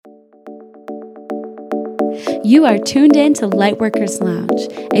You are tuned in to Lightworkers Lounge,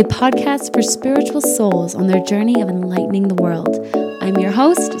 a podcast for spiritual souls on their journey of enlightening the world. I'm your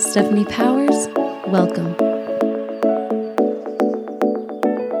host, Stephanie Powers. Welcome.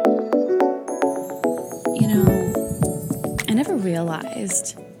 I never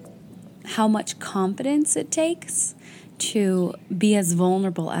realized how much confidence it takes to be as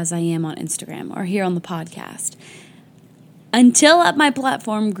vulnerable as I am on Instagram or here on the podcast until my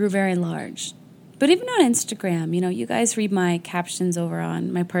platform grew very large. But even on Instagram, you guys read my captions over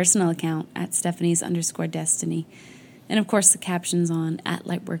on my personal account at Stephanies_Destiny. And of course the captions on at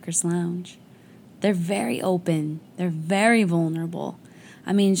Lightworkers Lounge. They're very open. They're very vulnerable.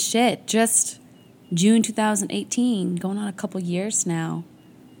 Just June 2018, going on a couple years now,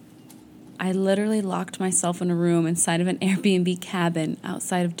 I literally locked myself in a room inside of an Airbnb cabin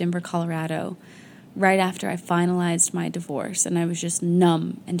outside of Denver, Colorado, right after I finalized my divorce, and I was just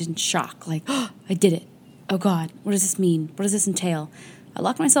numb and in shock, like, oh, I did it. Oh God, what does this mean? What does this entail? I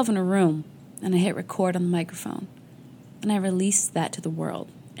locked myself in a room, and I hit record on the microphone, and I released that to the world,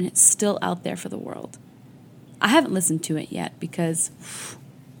 and it's still out there for the world. I haven't listened to it yet because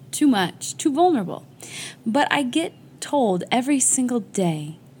too much, too vulnerable. But I get told every single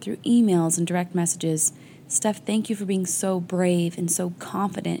day through emails and direct messages, Steph, thank you for being so brave and so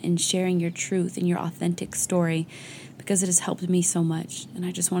confident in sharing your truth and your authentic story because it has helped me so much. And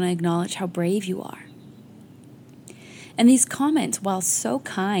I just want to acknowledge how brave you are. And these comments, while so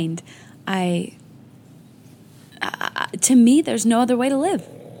kind, to me, there's no other way to live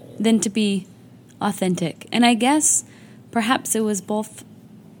than to be authentic. And I guess perhaps it was both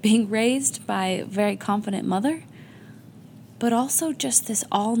being raised by a very confident mother, but also just this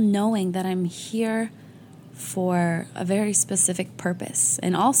all-knowing that I'm here for a very specific purpose,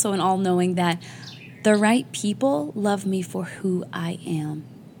 and also an all-knowing that the right people love me for who I am.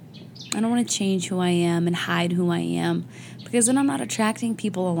 I don't want to change who I am and hide who I am, because then I'm not attracting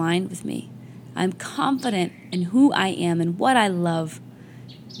people aligned with me. I'm confident in who I am and what I love,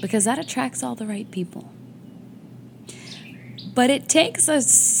 because that attracts all the right people. But it takes a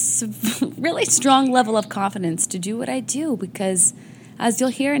really strong level of confidence to do what I do, because as you'll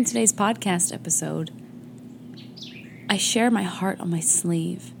hear in today's podcast episode, I share my heart on my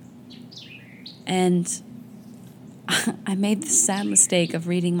sleeve. And I made the sad mistake of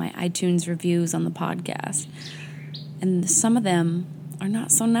reading my iTunes reviews on the podcast. And some of them are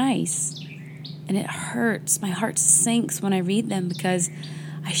not so nice. And it hurts. My heart sinks when I read them because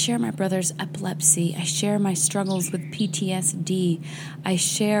I share my brother's epilepsy. I share my struggles with PTSD. I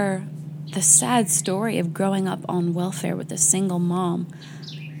share the sad story of growing up on welfare with a single mom.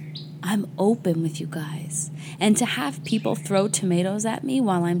 I'm open with you guys. And to have people throw tomatoes at me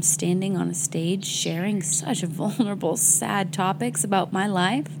while I'm standing on a stage sharing such vulnerable, sad topics about my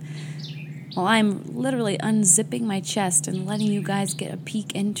life, while I'm literally unzipping my chest and letting you guys get a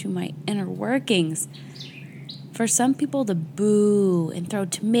peek into my inner workings. For some people to boo and throw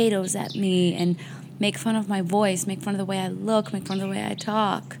tomatoes at me and make fun of my voice, make fun of the way I look, make fun of the way I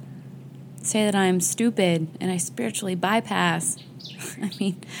talk, say that I'm stupid and I spiritually bypass.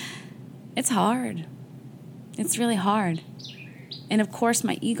 It's hard. It's really hard. And of course,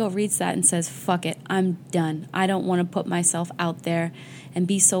 my ego reads that and says, fuck it, I'm done. I don't want to put myself out there and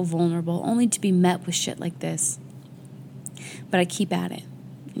be so vulnerable, only to be met with shit like this. But I keep at it.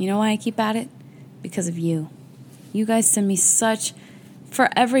 You know why I keep at it? Because of you. You guys send me for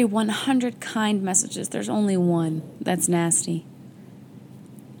every 100 kind messages, there's only one that's nasty.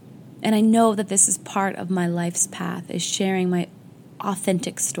 And I know that this is part of my life's path, is sharing my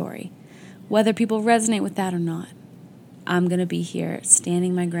authentic story. Whether people resonate with that or not, I'm going to be here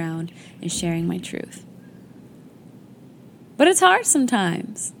standing my ground and sharing my truth. But it's hard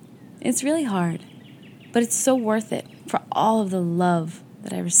sometimes. It's really hard. But it's so worth it for all of the love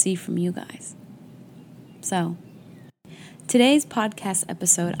that I receive from you guys. So, today's podcast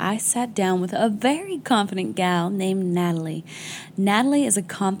episode, I sat down with a very confident gal named Natalie. Natalie is a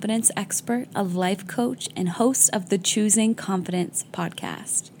confidence expert, a life coach, and host of the Choosing Confidence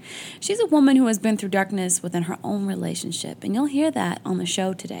podcast. She's a woman who has been through darkness within her own relationship, and you'll hear that on the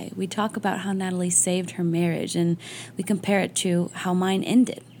show today. We talk about how Natalie saved her marriage, and we compare it to how mine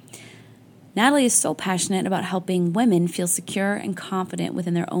ended. Natalie is so passionate about helping women feel secure and confident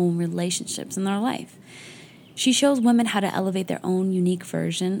within their own relationships in their life. She shows women how to elevate their own unique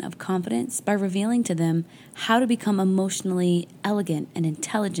version of confidence by revealing to them how to become emotionally elegant and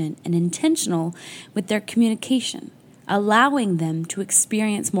intelligent and intentional with their communication, allowing them to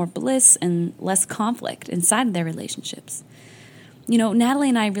experience more bliss and less conflict inside of their relationships. Natalie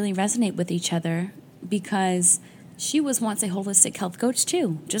and I really resonate with each other because She was once a holistic health coach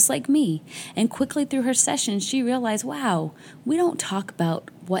too, just like me. And quickly through her sessions, she realized, wow, we don't talk about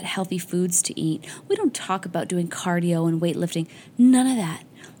what healthy foods to eat. We don't talk about doing cardio and weightlifting. None of that.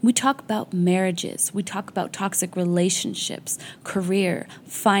 We talk about marriages. We talk about toxic relationships, career,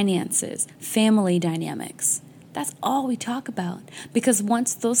 finances, family dynamics. That's all we talk about. Because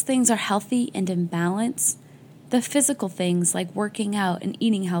once those things are healthy and in balance, the physical things like working out and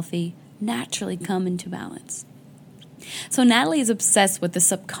eating healthy naturally come into balance. So Natalie is obsessed with the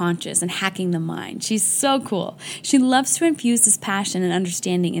subconscious and hacking the mind. She's so cool. She loves to infuse this passion and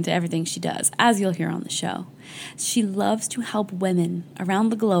understanding into everything she does, as you'll hear on the show. She loves to help women around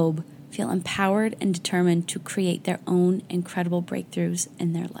the globe feel empowered and determined to create their own incredible breakthroughs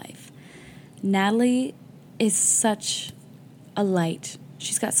in their life. Natalie is such a light.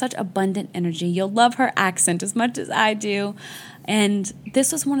 She's got such abundant energy. You'll love her accent as much as I do. And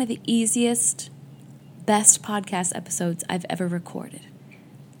this was one of the easiest, best podcast episodes I've ever recorded.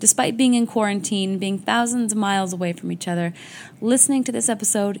 Despite being in quarantine, being thousands of miles away from each other, listening to this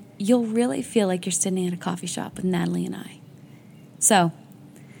episode, you'll really feel like you're sitting at a coffee shop with Natalie and I. So,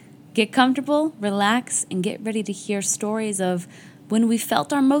 get comfortable, relax, and get ready to hear stories of when we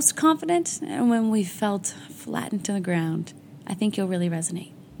felt our most confident and when we felt flattened to the ground. I think you'll really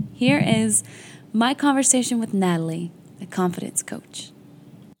resonate. Here is my conversation with Natalie, the confidence coach.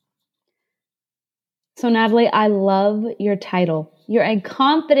 So Natalie, I love your title. You're a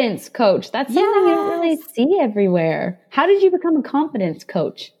confidence coach. That's something you don't really see everywhere. How did you become a confidence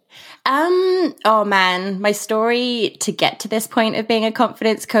coach? Oh man, my story to get to this point of being a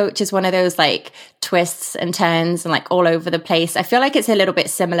confidence coach is one of those like twists and turns and like all over the place. I feel like it's a little bit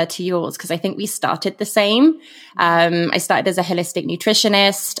similar to yours because I think we started the same. I started as a holistic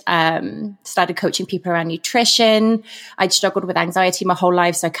nutritionist, started coaching people around nutrition. I'd struggled with anxiety my whole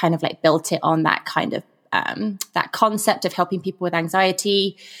life. So I kind of like built it on that kind of, that concept of helping people with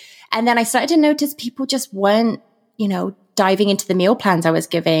anxiety. And then I started to notice people just weren't, diving into the meal plans I was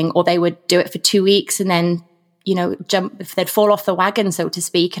giving, or they would do it for 2 weeks and then, they'd fall off the wagon, so to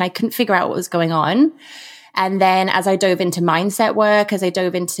speak. And I couldn't figure out what was going on. And then as I dove into mindset work, as I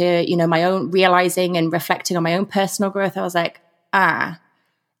dove into, my own realizing and reflecting on my own personal growth, I was like,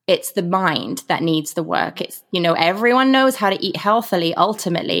 it's the mind that needs the work. It's, everyone knows how to eat healthily.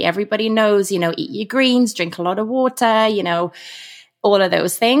 Ultimately, everybody knows, eat your greens, drink a lot of water, all of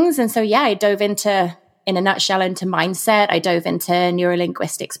those things. And so, I dove into, in a nutshell, into mindset. I dove into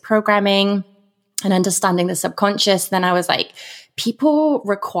neurolinguistics programming and understanding the subconscious. Then I was like, people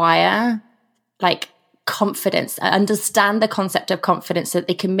require like confidence, understand the concept of confidence so that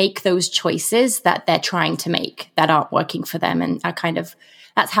they can make those choices that they're trying to make that aren't working for them. And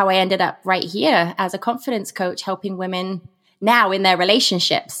that's how I ended up right here as a confidence coach, helping women now in their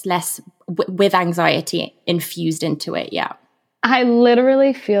relationships, less with anxiety infused into it. Yeah. I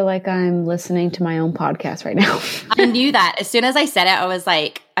literally feel like I'm listening to my own podcast right now. I knew that. As soon as I said it, I was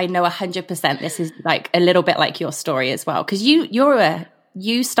like, I know 100% this is like a little bit like your story as well. Because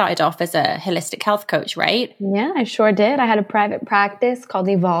you started off as a holistic health coach, right? Yeah, I sure did. I had a private practice called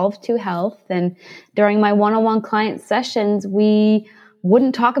Evolve to Health. And during my one-on-one client sessions, we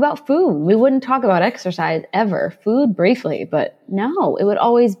wouldn't talk about food. We wouldn't talk about exercise ever. Food briefly, but no, it would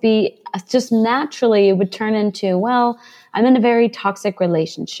always be just naturally, it would turn into, well, I'm in a very toxic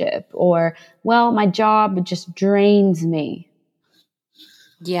relationship, or, well, my job just drains me.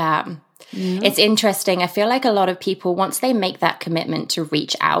 Yeah. It's interesting. I feel like a lot of people, once they make that commitment to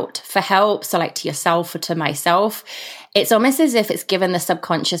reach out for help, so like to yourself or to myself, it's almost as if it's given the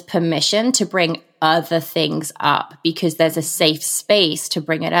subconscious permission to bring other things up because there's a safe space to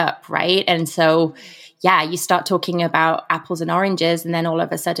bring it up, right? And so, you start talking about apples and oranges, and then all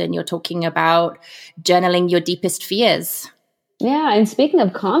of a sudden you're talking about journaling your deepest fears. Yeah, and speaking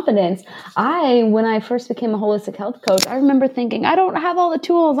of confidence, when I first became a holistic health coach, I remember thinking, I don't have all the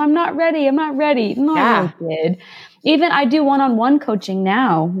tools. I'm not ready. No, I really did. Even I do one-on-one coaching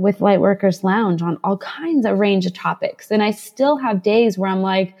now with Lightworkers Lounge on all kinds of range of topics. And I still have days where I'm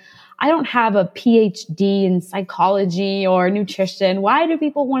like, I don't have a PhD in psychology or nutrition. Why do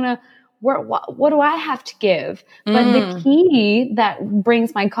people want to what do I have to give? But the key that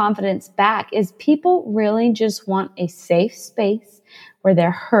brings my confidence back is people really just want a safe space where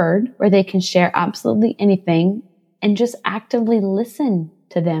they're heard, where they can share absolutely anything and just actively listen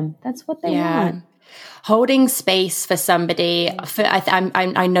to them. That's what they want. Holding space for somebody,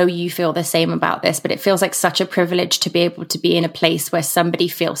 I know you feel the same about this, but it feels like such a privilege to be able to be in a place where somebody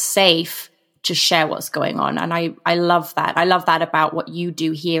feels safe to share what's going on. And I love that. I love that about what you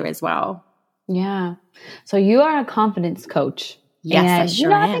do here as well. Yeah. So you are a confidence coach. Yes, And, I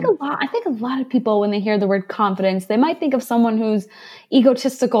sure am. I think a lot of people, when they hear the word confidence, they might think of someone who's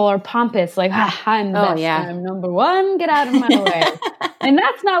egotistical or pompous, like, I'm the best, and I'm number one, get out of my way. And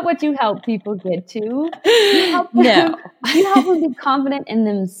that's not what you help people get to. You help them, you help them be confident in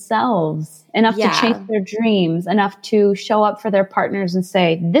themselves, enough to chase their dreams, enough to show up for their partners and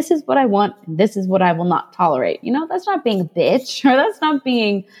say, this is what I want, this is what I will not tolerate. You know, that's not being a bitch, or that's not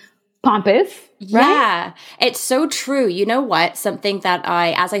being pompous, right? Yeah, it's so true. You know what? Something that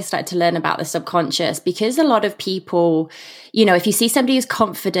as I started to learn about the subconscious, because a lot of people, you know, if you see somebody who's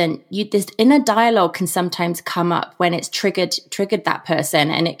confident, this inner dialogue can sometimes come up when it's triggered that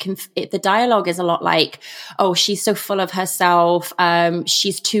person. And the dialogue is a lot like, oh, she's so full of herself.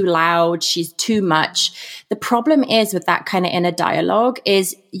 She's too loud. She's too much. The problem is with that kind of inner dialogue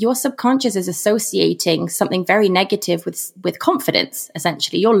is your subconscious is associating something very negative with confidence.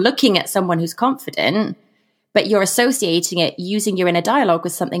 Essentially, you're looking at someone who's confident, but you're associating it using your inner dialogue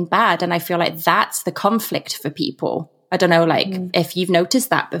with something bad. And I feel like that's the conflict for people. I don't know, like if you've noticed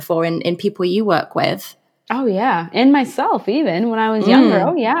that before in people you work with. Oh yeah. And myself, even when I was younger.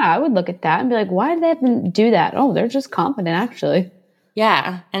 Oh yeah. I would look at that and be like, why did they have to do that? Oh, they're just confident, actually.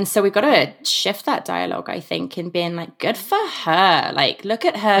 Yeah. And so we've got to shift that dialogue, I think, in being like, good for her. Like, look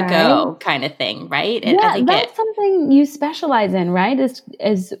at her go kind of thing, right? That's something you specialize in, right?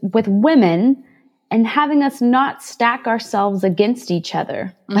 Is with women and having us not stack ourselves against each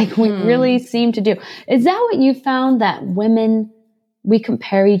other like we really seem to do. Is that what you found, that women, we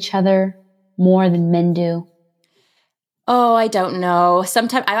compare each other more than men do? Oh, I don't know.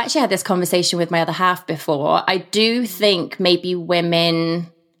 Sometimes I've actually had this conversation with my other half before. I do think maybe women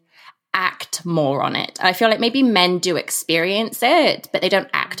act more on it. I feel like maybe men do experience it, but they don't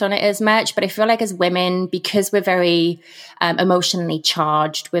act on it as much. But I feel like as women, because we're very emotionally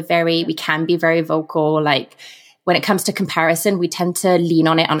charged, we can be very vocal. Like when it comes to comparison, we tend to lean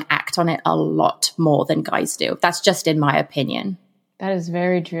on it and act on it a lot more than guys do. That's just in my opinion. That is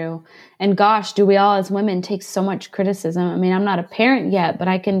very true. And gosh, do we all as women take so much criticism? I mean, I'm not a parent yet, but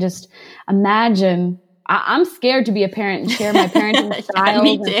I can just imagine. I'm scared to be a parent and share my parenting style.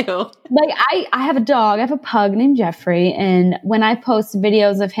 Me too. Like I have a dog. I have a pug named Jeffrey. And when I post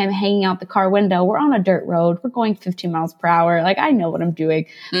videos of him hanging out the car window, we're on a dirt road. We're going 15 miles per hour. Like I know what I'm doing.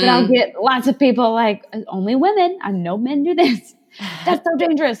 But I'll get lots of people like, only women. I know men do this. That's so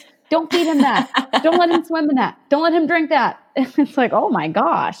dangerous. Don't feed him that. Don't let him swim in that. Don't let him drink that. It's like, oh my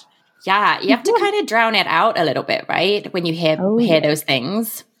gosh. Yeah, you have to kind of drown it out a little bit, right? When you hear those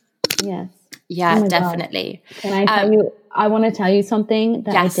things. Yes. Yeah, definitely. God. Can I tell you, I want to tell you something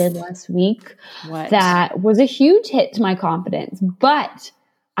that I did last week that was a huge hit to my confidence, but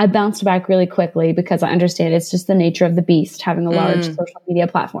I bounced back really quickly because I understand it's just the nature of the beast, having a large social media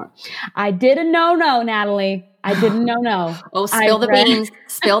platform. I did a no-no, Natalie. I did a no-no. Oh, spill the beans.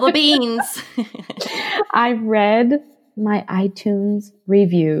 Spill the beans. I read my iTunes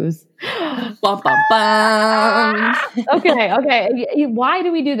reviews. Bum, bum, bum. Okay. Why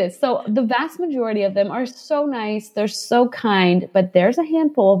do we do this? So the vast majority of them are so nice. They're so kind, but there's a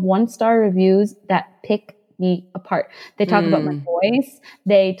handful of 1-star reviews that pick me apart. They talk about my voice.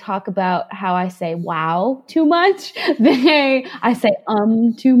 They talk about how I say wow too much. I say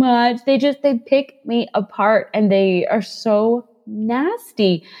too much. They pick me apart, and they are so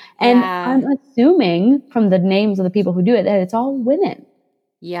nasty. And I'm assuming from the names of the people who do it that it's all women.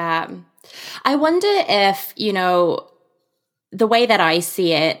 Yeah. I wonder if, the way that I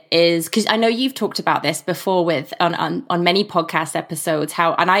see it is, because I know you've talked about this before on many podcast episodes,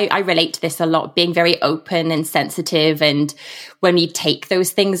 and I relate to this a lot, being very open and sensitive. And when you take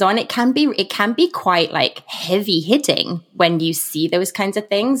those things on, it can be quite like heavy hitting when you see those kinds of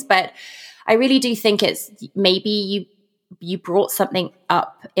things. But I really do think it's maybe you brought something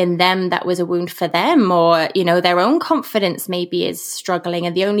up in them that was a wound for them, or, their own confidence maybe is struggling.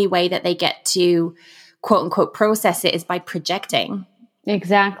 And the only way that they get to quote unquote process it is by projecting.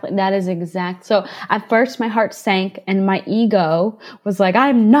 Exactly. That is exact. So at first my heart sank and my ego was like,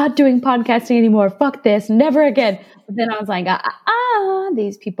 I'm not doing podcasting anymore. Fuck this. Never again. But then I was like,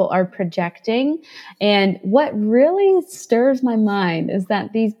 these people are projecting. And what really stirs my mind is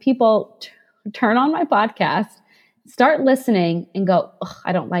that these people turn on my podcast, start listening, and go,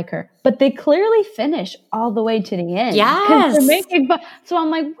 I don't like her. But they clearly finish all the way to the end. Yes. So I'm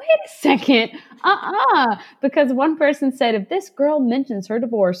like, wait a second. Because one person said, if this girl mentions her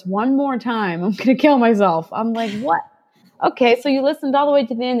divorce one more time, I'm going to kill myself. I'm like, what? Okay, so you listened all the way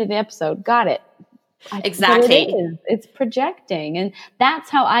to the end of the episode. Got it. Exactly. It's projecting. And that's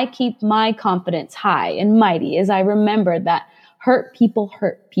how I keep my confidence high and mighty, is I remember that hurt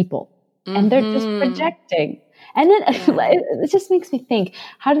people. And they're just projecting. And then it just makes me think,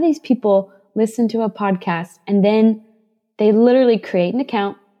 how do these people listen to a podcast and then they literally create an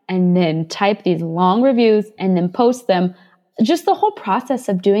account and then type these long reviews and then post them? Just the whole process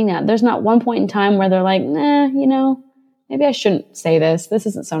of doing that. There's not one point in time where they're like, nah, maybe I shouldn't say this. This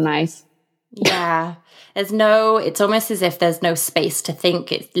isn't so nice. Yeah. It's almost as if there's no space to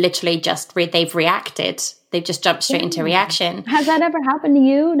think. It's literally just they've reacted. They've just jumped straight into reaction. Has that ever happened to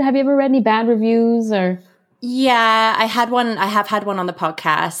you? Have you ever read any bad reviews or? Yeah, I have had one on the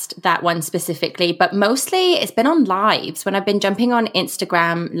podcast, that one specifically, but mostly it's been on lives when I've been jumping on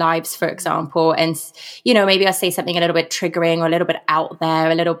Instagram lives, for example, and, maybe I'll say something a little bit triggering or a little bit out there,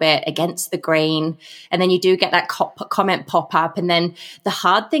 a little bit against the grain. And then you do get that comment pop up. And then the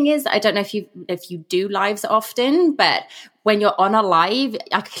hard thing is, I don't know if you do lives often, but when you're on a live,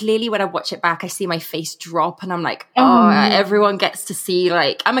 clearly when I watch it back, I see my face drop and I'm like, everyone gets to see,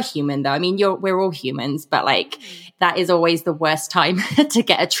 like, I'm a human though. I mean, we're all humans, but like that is always the worst time to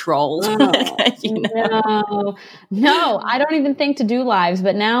get a troll. No, I don't even think to do lives,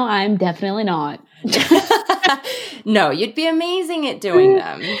 but now I'm definitely not. No, you'd be amazing at doing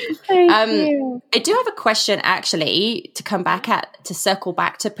them. Thank you. I do have a question actually to circle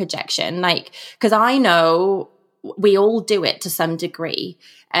back to projection, like, because I know we all do it to some degree.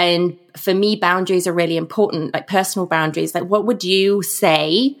 And for me, boundaries are really important, like personal boundaries. Like, what would you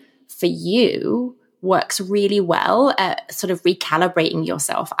say for you works really well at sort of recalibrating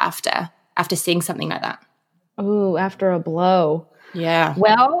yourself after seeing something like that? Ooh, after a blow. Yeah.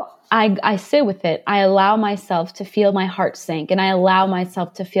 Well, I sit with it. I allow myself to feel my heart sink, and I allow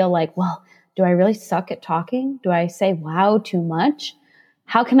myself to feel like, well, do I really suck at talking? Do I say wow too much?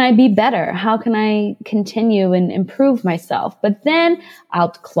 How can I be better? How can I continue and improve myself? But then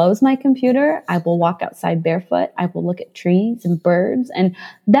I'll close my computer. I will walk outside barefoot. I will look at trees and birds. And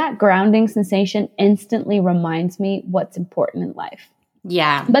that grounding sensation instantly reminds me what's important in life.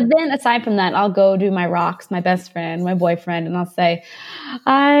 Yeah. But then aside from that, I'll go do my rocks, my best friend, my boyfriend, and I'll say,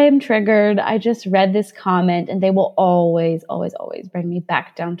 I'm triggered. I just read this comment, and they will always, always, always bring me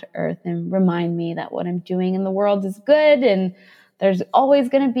back down to earth and remind me that what I'm doing in the world is good, and there's always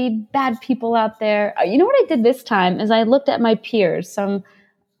going to be bad people out there. You know what I did this time is I looked at my peers,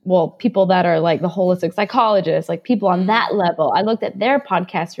 people that are like the holistic psychologists, like people on that level. I looked at their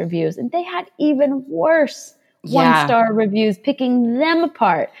podcast reviews, and they had even worse one-star reviews, picking them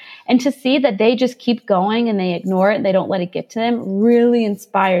apart. And to see that they just keep going and they ignore it and they don't let it get to them really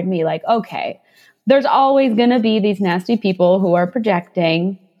inspired me. Like, okay, there's always going to be these nasty people who are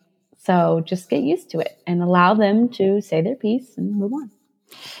projecting. So just get used to it and allow them to say their piece and move on.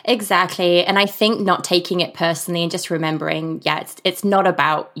 Exactly. And I think not taking it personally and just remembering, it's not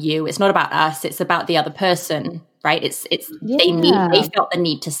about you. It's not about us. It's about the other person, right? They felt the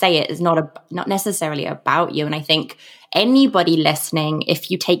need to say it. It's not necessarily about you. And I think anybody listening, if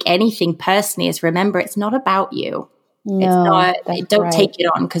you take anything personally, is remember it's not about you. Don't take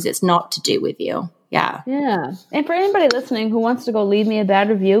it on because it's not to do with you. Yeah. Yeah. And for anybody listening who wants to go leave me a bad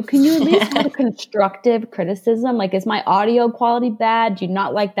review, can you at least have a constructive criticism? Like, is my audio quality bad? Do you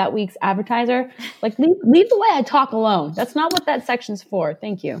not like that week's advertiser? Like, leave the way I talk alone. That's not what that section's for.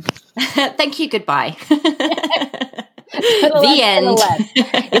 Thank you. Thank you. Goodbye. The end.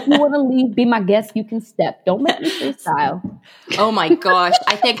 If you want to leave, be my guest, you can step. Don't make me freestyle. Oh my gosh.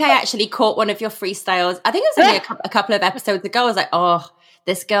 I think I actually caught one of your freestyles. I think it was only a couple of episodes ago. I was like, oh,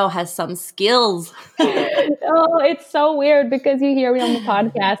 this girl has some skills. Oh, it's so weird because you hear me on the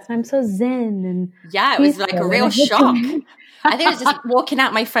podcast. I'm so zen and it was like a real shock. I think I was just walking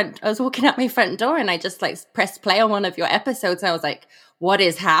out my front door and I just like pressed play on one of your episodes and I was like, what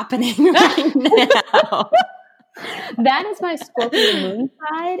is happening right now? That is my Scorpio moon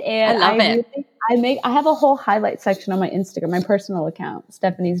side, and I love it. I have a whole highlight section on my Instagram, my personal account,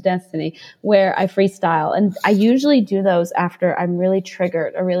 Stephanie's Destiny, where I freestyle, and I usually do those after I'm really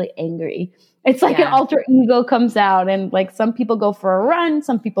triggered or really angry. It's like an alter ego comes out, and like some people go for a run,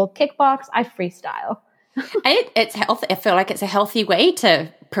 some people kickbox. I freestyle. It's healthy. I feel like it's a healthy way to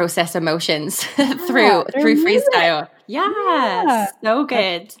process emotions through freestyle. Yeah, so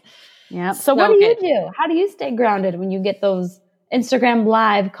good. Yeah. So what do you do? How do you stay grounded when you get those Instagram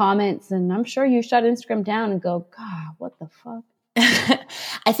live comments? And I'm sure you shut Instagram down and go, God, what the fuck?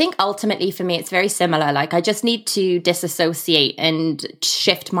 I think ultimately for me, it's very similar. Like I just need to disassociate and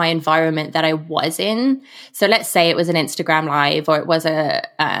shift my environment that I was in. So let's say it was an Instagram live or it was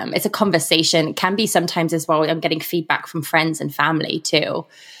it's a conversation. It can be sometimes as well. I'm getting feedback from friends and family too.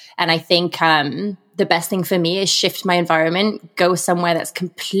 And I think the best thing for me is shift my environment, go somewhere that's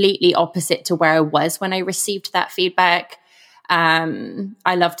completely opposite to where I was when I received that feedback.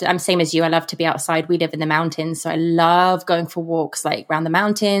 I'm same as you. I love to be outside. We live in the mountains. So I love going for walks like around the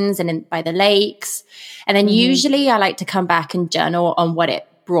mountains and by the lakes. And then usually I like to come back and journal on what it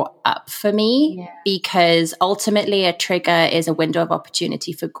brought up for me, because ultimately a trigger is a window of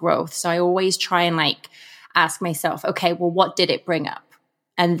opportunity for growth. So I always try and like ask myself, okay, well, what did it bring up?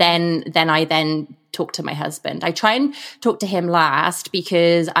 And then I talk to my husband. I try and talk to him last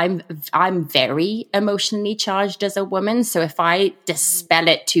because I'm very emotionally charged as a woman. So if I dispel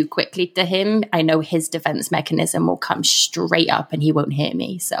it too quickly to him, I know his defense mechanism will come straight up and he won't hear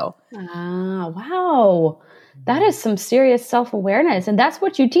me. So wow. That is some serious self-awareness. And that's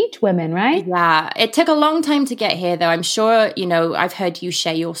what you teach women, right? Yeah. It took a long time to get here, though. I'm sure, I've heard you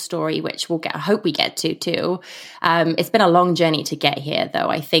share your story, which I hope we get to too. It's been a long journey to get here, though.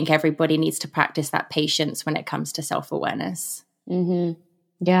 I think everybody needs to practice that patience when it comes to self-awareness. Mm-hmm.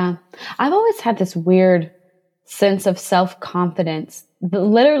 Yeah. I've always had this weird sense of self-confidence,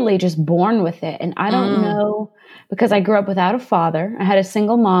 literally just born with it. And I don't know, because I grew up without a father. I had a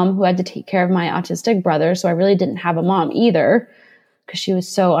single mom who had to take care of my autistic brother. So I really didn't have a mom either because she was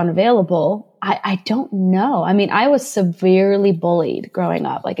so unavailable. I don't know. I mean, I was severely bullied growing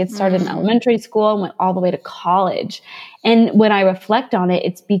up. Like it started in elementary school and went all the way to college. And when I reflect on it,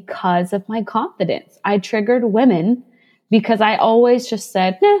 it's because of my confidence. I triggered women because I always just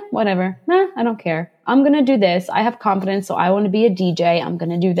said, whatever. I don't care. I'm going to do this. I have confidence. So I want to be a DJ. I'm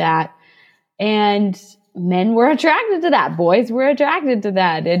going to do that. And men were attracted to that. Boys were attracted to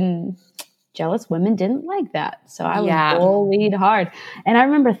that. And jealous women didn't like that. So I was bullied hard. And I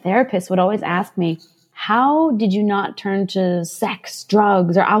remember therapists would always ask me, how did you not turn to sex,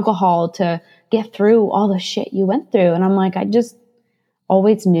 drugs, or alcohol to get through all the shit you went through? And I'm like, I just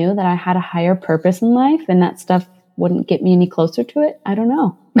always knew that I had a higher purpose in life and that stuff wouldn't get me any closer to it. I don't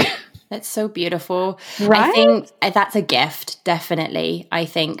know. That's so beautiful. Right? I think that's a gift, definitely. I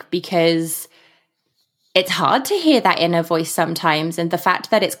think because it's hard to hear that inner voice sometimes. And the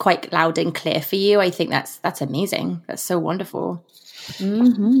fact that it's quite loud and clear for you, I think that's amazing. That's so wonderful.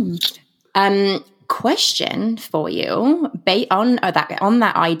 Question for you, on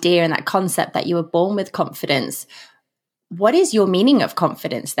that idea and that concept that you were born with confidence. What is your meaning of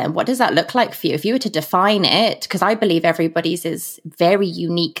confidence then? What does that look like for you? If you were to define it, because I believe everybody's is very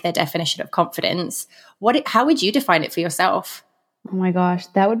unique, their definition of confidence. How would you define it for yourself? Oh my gosh,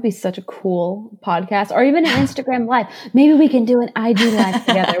 that would be such a cool podcast, or even an Instagram live. Maybe we can do an IG live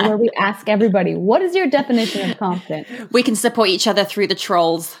together where we ask everybody, what is your definition of confidence? We can support each other through the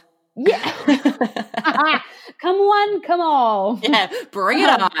trolls. Yeah. Come one, come all. Yeah, bring it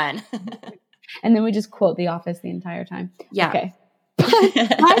on. And then we just quote The Office the entire time. Yeah. Okay.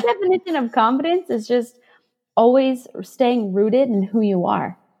 My definition of confidence is just always staying rooted in who you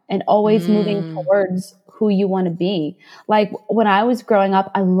are and always moving towards who you want to be. Like when I was growing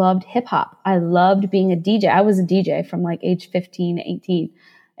up, I loved hip hop. I loved being a DJ. I was a DJ from like age 15 to 18.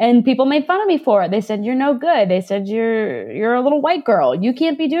 And people made fun of me for it. They said, you're no good. They said, you're a little white girl. You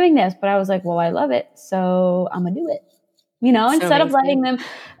can't be doing this. But I was like, well, I love it. So I'm going to do it. Instead of letting them,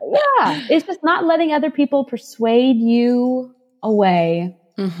 it's just not letting other people persuade you away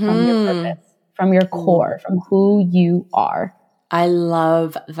from your purpose, from your core, from who you are. I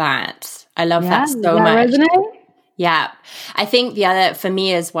love that. I love that so much. Resonate? Yeah. I think the other, for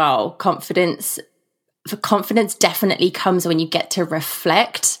me as well, confidence definitely comes when you get to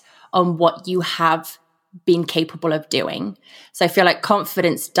reflect on what you have been capable of doing. So I feel like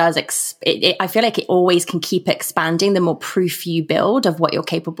confidence does, I feel like it always can keep expanding the more proof you build of what you're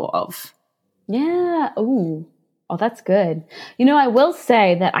capable of. Yeah. Ooh. Oh, that's good. I will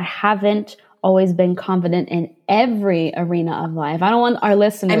say that I haven't always been confident in every arena of life. I don't want our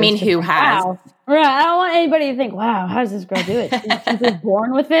listeners who has? Wow. Right. I don't want anybody to think, wow, how does this girl do it? She was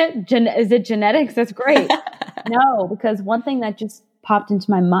born with it? Is it genetics? That's great. No, because one thing that just popped into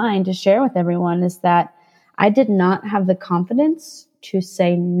my mind to share with everyone is that I did not have the confidence to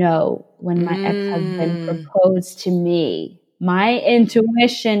say no when my ex-husband proposed to me. My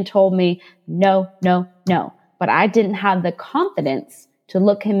intuition told me no, no, no. But I didn't have the confidence to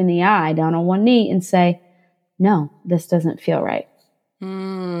look him in the eye down on one knee and say, no, this doesn't feel right.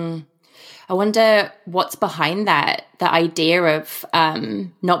 I wonder what's behind that, the idea of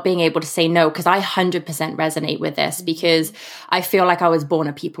not being able to say no, because I 100% resonate with this because I feel like I was born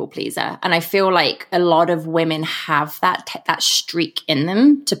a people pleaser. And I feel like a lot of women have that streak in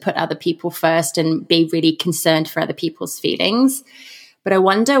them to put other people first and be really concerned for other people's feelings. But I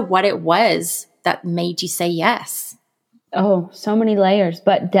wonder what it was that made you say yes. Oh, so many layers,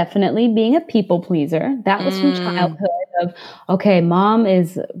 but definitely being a people pleaser. That was from childhood of, okay, mom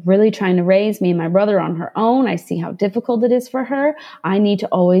is really trying to raise me and my brother on her own. I see how difficult it is for her. I need to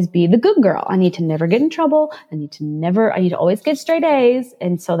always be the good girl. I need to never get in trouble. I need to always get straight A's.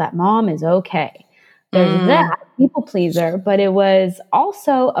 And so that mom is okay. There's that people pleaser, but it was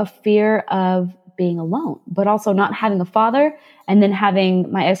also a fear of being alone, but also not having a father and then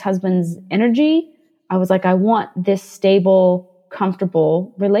having my ex-husband's energy. I was like, I want this stable,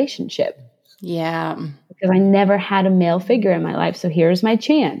 comfortable relationship. Yeah. Because I never had a male figure in my life. So here's my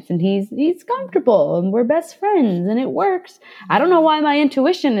chance. And he's comfortable and we're best friends and it works. I don't know why my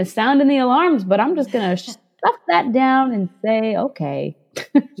intuition is sounding the alarms, but I'm just going to stuff that down and say, okay.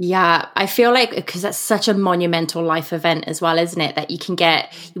 Yeah, I feel like because that's such a monumental life event as well, isn't it? That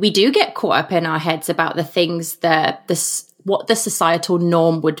we do get caught up in our heads about the things what the societal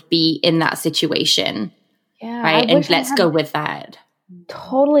norm would be in that situation. Yeah. Right. And let's go with that.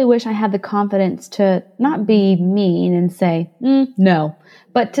 Totally wish I had the confidence to not be mean and say, no,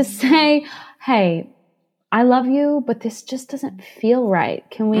 but to say, hey, I love you, but this just doesn't feel right.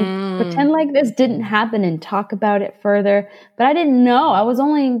 Can we pretend like this didn't happen and talk about it further? But I didn't know. I was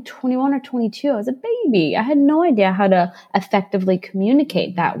only 21 or 22. I was a baby. I had no idea how to effectively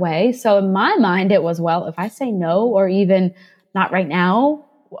communicate that way. So in my mind, it was, well, if I say no or even not right now,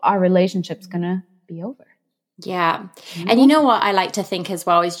 our relationship's going to be over. Yeah. And you know what I like to think as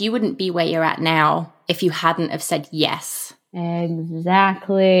well is you wouldn't be where you're at now if you hadn't have said yes.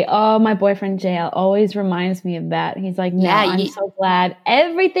 Exactly. Oh, my boyfriend JL always reminds me of that. He's like, no, I'm so glad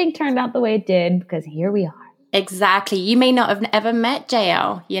everything turned out the way it did because here we are. Exactly. You may not have ever met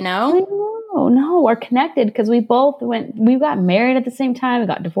JL, you know? No, we're connected because we got married at the same time. We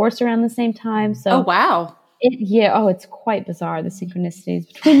got divorced around the same time. So, oh, wow. It's quite bizarre, the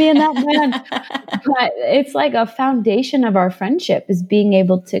synchronicities between me and that man. But it's like a foundation of our friendship is being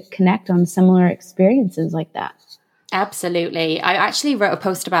able to connect on similar experiences like that. Absolutely. I actually wrote a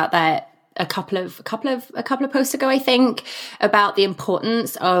post about that a couple of posts ago, I think, about the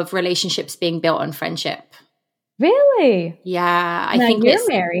importance of relationships being built on friendship. Really? Yeah. I think you're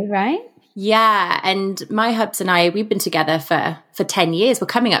married, right? Yeah. And my hubs and I, we've been together for 10 years. We're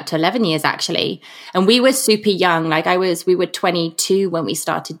coming up to 11 years actually. And we were super young. Like we were 22 when we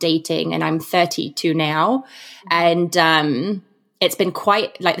started dating and I'm 32 now. And, it's been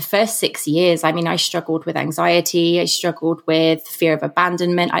quite like the first 6 years. I mean, I struggled with anxiety. I struggled with fear of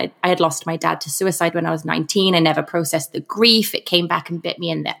abandonment. I had lost my dad to suicide when I was 19. I never processed the grief. It came back and bit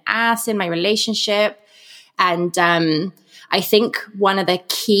me in the ass in my relationship. And I think one of the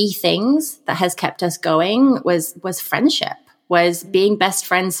key things that has kept us going was friendship, was being best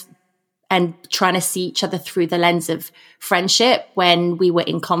friends and trying to see each other through the lens of friendship when we were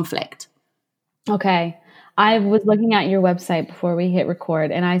in conflict. Okay. I was looking at your website before we hit record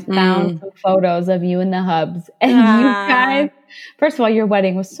and I found some photos of you in the hubs and you guys, first of all, your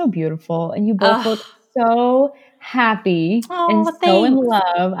wedding was so beautiful and you both looked so happy and so in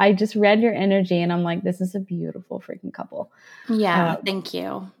love. I just read your energy and I'm like, this is a beautiful freaking couple. Yeah. Thank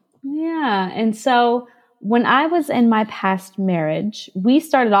you. Yeah. And so when I was in my past marriage, we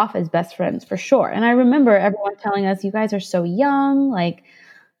started off as best friends for sure. And I remember everyone telling us, you guys are so young, like,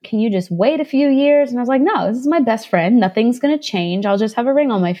 can you just wait a few years? And I was like, no, this is my best friend. Nothing's going to change. I'll just have a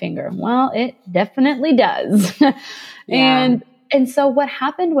ring on my finger. Well, it definitely does. Yeah. And so what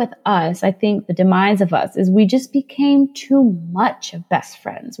happened with us, I think the demise of us is we just became too much of best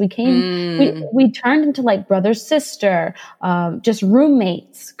friends. We turned into like brother, sister, just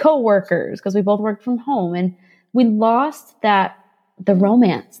roommates, coworkers, because we both worked from home. And we lost the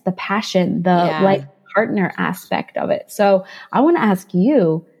romance, the passion, the life partner aspect of it. So I want to ask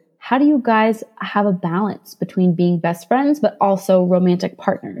you, how do you guys have a balance between being best friends, but also romantic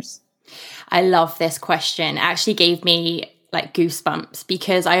partners? I love this question. It actually gave me like goosebumps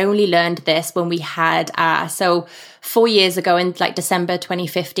because I only learned this when we had, so 4 years ago in like December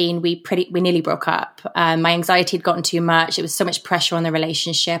 2015, we nearly broke up. My anxiety had gotten too much. It was so much pressure on the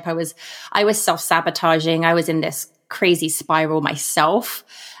relationship. I was self-sabotaging. I was in this crazy spiral myself.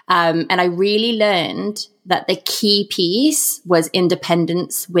 And I really learned that the key piece was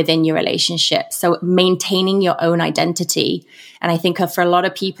independence within your relationship. So maintaining your own identity. And I think for a lot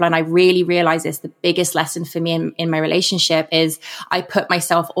of people, and I really realize this, the biggest lesson for me in my relationship is I put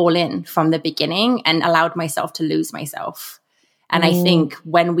myself all in from the beginning and allowed myself to lose myself. And I think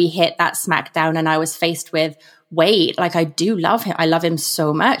when we hit that smackdown and I was faced with, wait, like I do love him. I love him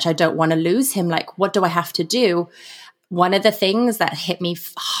so much. I don't want to lose him. Like, what do I have to do? One of the things that hit me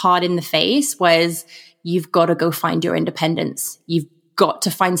hard in the face was you've got to go find your independence. You've got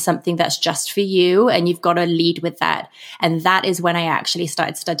to find something that's just for you, and you've got to lead with that. And that is when I actually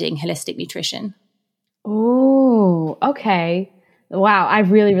started studying holistic nutrition. Oh, okay. Wow. I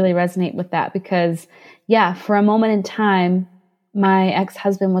really, really resonate with that because, yeah, for a moment in time, my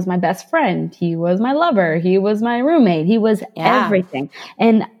ex-husband was my best friend. He was my lover. He was my roommate. He was everything.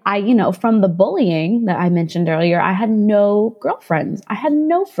 And I, from the bullying that I mentioned earlier, I had no girlfriends. I had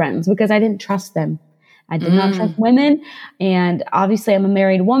no friends because I didn't trust them. I did not trust women. And obviously I'm a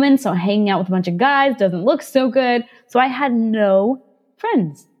married woman, so hanging out with a bunch of guys doesn't look so good. So I had no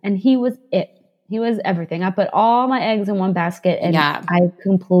friends, and he was it. He was everything. I put all my eggs in one basket, and I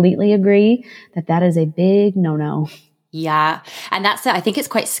completely agree that is a big no-no. Yeah. And that's it. I think it's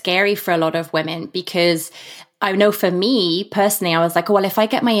quite scary for a lot of women, because I know for me personally, I was like, well, if I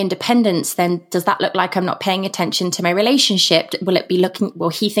get my independence, then does that look like I'm not paying attention to my relationship? Will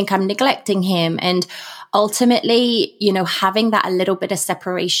he think I'm neglecting him? And ultimately, having that a little bit of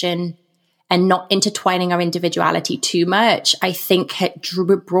separation and not intertwining our individuality too much, I think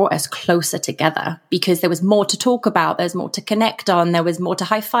brought us closer together, because there was more to talk about. There's more to connect on. There was more to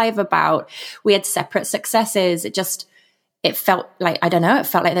high five about. We had separate successes. It felt like, I don't know, it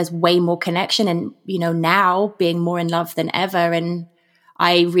felt like there's way more connection, and, now being more in love than ever. And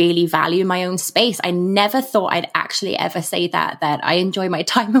I really value my own space. I never thought I'd actually ever say that I enjoy my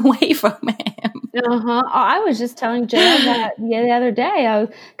time away from him. I was just telling Jay that the other day,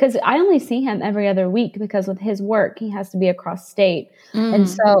 because I only see him every other week, because with his work, he has to be across state. And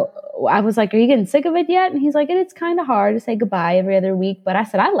so I was like, are you getting sick of it yet? And he's like, it's kind of hard to say goodbye every other week. But I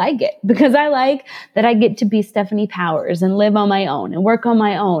said, I like it, because I like that I get to be Stephanie Powers and live on my own and work on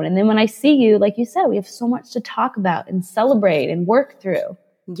my own. And then when I see you, like you said, we have so much to talk about and celebrate and work through.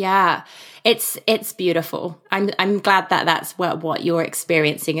 Yeah, it's beautiful. I'm glad that that's what you're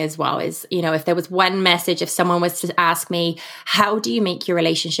experiencing as well. Is, if there was one message, if someone was to ask me, how do you make your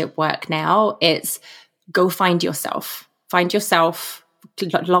relationship work now? It's go find yourself,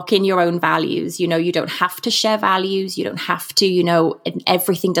 lock in your own values. You don't have to share values. You don't have to, and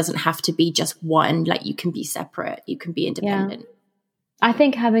everything doesn't have to be just one. Like, you can be separate, you can be independent. Yeah. I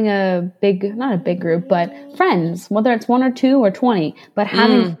think having not a big group, but friends, whether it's 1 or 2 or 20, but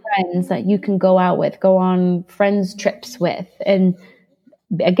having friends that you can go out with, go on friends trips with, and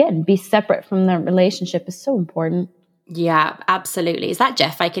again, be separate from the relationship is so important. Yeah, absolutely. Is that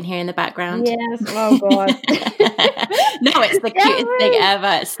Jeff I can hear in the background? Yes. Oh, God. No, it's the cutest thing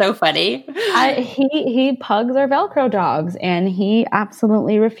ever. It's so funny. He pugs our Velcro dogs, and he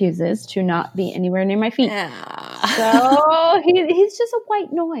absolutely refuses to not be anywhere near my feet. So he's just a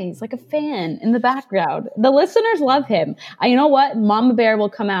white noise, like a fan in the background. The listeners love him. You know what? Mama Bear will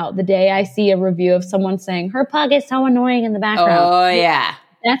come out the day I see a review of someone saying, her pug is so annoying in the background. Oh, yeah.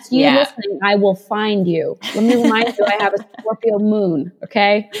 That's you listening. I will find you. Let me remind you, I have a Scorpio moon,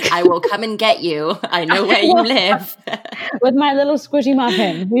 okay? I will come and get you. I know where you live. With my little squishy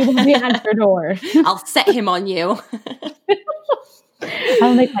muffin. We will be at your door. I'll set him on you.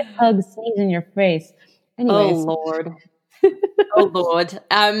 I'll make my pug sneeze in your face. Anyways. Oh, Lord.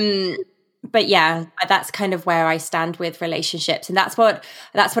 But yeah, that's kind of where I stand with relationships. And that's what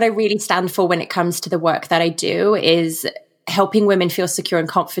I really stand for when it comes to the work that I do, is helping women feel secure and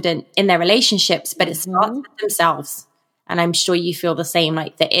confident in their relationships, but it starts with themselves. And I'm sure you feel the same.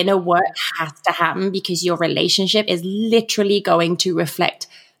 Like, the inner work has to happen, because your relationship is literally going to reflect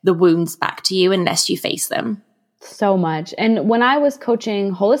the wounds back to you unless you face them. So much. And when I was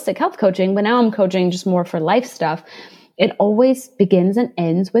coaching holistic health coaching, but now I'm coaching just more for life stuff, it always begins and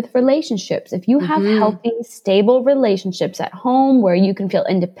ends with relationships. If you have healthy, stable relationships at home where you can feel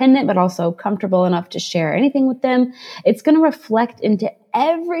independent, but also comfortable enough to share anything with them, it's going to reflect into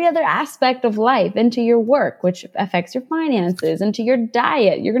every other aspect of life, into your work, which affects your finances, into your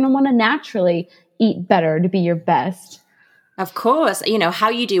diet. You're going to want to naturally eat better to be your best. Of course. How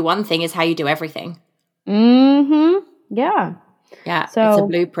you do one thing is how you do everything. Yeah. Yeah. So, it's a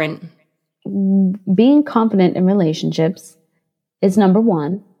blueprint. Being confident in relationships is number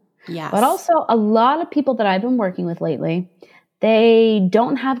one. Yes. But also, a lot of people that I've been working with lately, they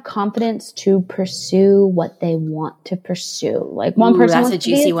don't have confidence to pursue what they want to pursue. Like, one person wants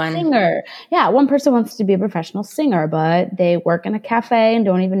to be a singer. Yeah, one person wants to be a professional singer, but they work in a cafe and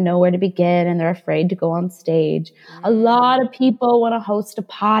don't even know where to begin, and they're afraid to go on stage. A lot of people want to host a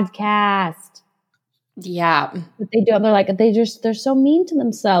podcast. Yeah. But they don't. They're like, they're so mean to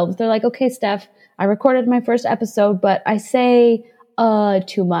themselves. They're like, okay, Steph, I recorded my first episode, but I say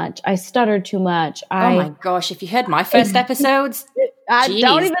too much. I stutter too much. Oh my gosh, if you heard my first episodes,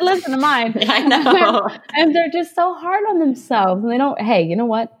 don't even listen to mine. I know. And they're just so hard on themselves. And they don't, hey, you know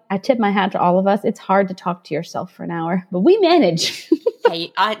what? I tip my hat to all of us. It's hard to talk to yourself for an hour, but we manage.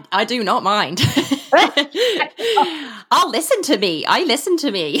 Hey, I do not mind. I'll listen to me. I listen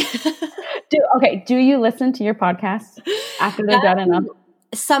to me. Do you listen to your podcasts after they're done enough?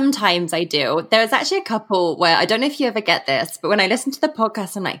 Sometimes I do. There was actually a couple where, I don't know if you ever get this, but when I listen to the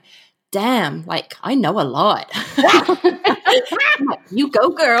podcast, I'm like, damn, like I know a lot. You go,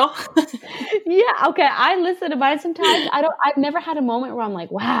 girl. Yeah. Okay. I listen to mine sometimes. I've never had a moment where I'm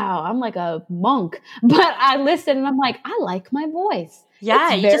like, wow, I'm like a monk, but I listen and I'm like, I like my voice.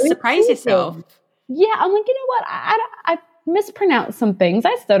 Yeah. You just surprise yourself. Yeah. I'm like, you know what? I mispronounce some things.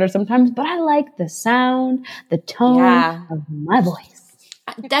 I stutter sometimes, but I like the sound, the tone of my voice.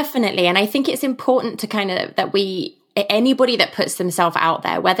 Definitely. And I think it's important to kind of anybody that puts themselves out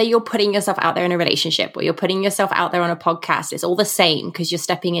there, whether you're putting yourself out there in a relationship or you're putting yourself out there on a podcast, it's all the same because you're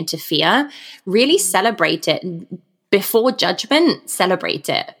stepping into fear. Really celebrate it. Before judgment, celebrate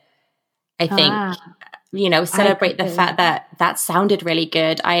it. I think, celebrate the fact that sounded really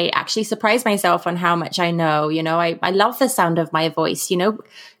good. I actually surprised myself on how much I know. I love the sound of my voice.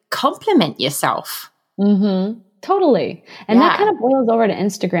 Compliment yourself. Mm-hmm. Totally. And that kind of boils over to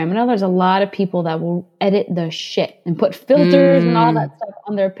Instagram. I know there's a lot of people that will edit the shit and put filters and all that stuff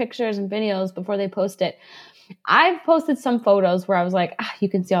on their pictures and videos before they post it. I've posted some photos where I was like, you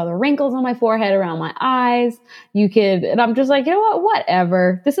can see all the wrinkles on my forehead, around my eyes. And I'm just like, you know what?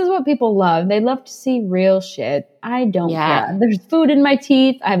 Whatever. This is what people love. They love to see real shit. I don't care. There's food in my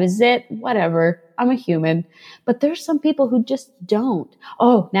teeth. I have a zit, whatever. I'm a human. But there's some people who just don't.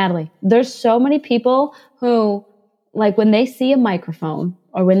 Oh, Natalie, there's so many people who, like, when they see a microphone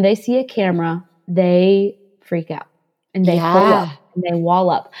or when they see a camera, they freak out and they pull up and they wall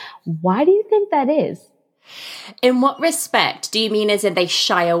up. Why do you think that is? In what respect? Do you mean as in they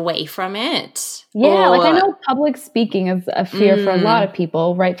shy away from it? Yeah, like I know public speaking is a fear for a lot of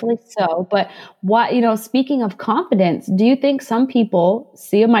people, rightfully so. But speaking of confidence, do you think some people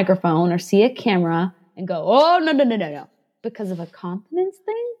see a microphone or see a camera and go, oh, no, because of a confidence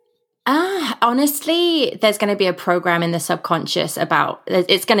thing? Honestly, there's going to be a program in the subconscious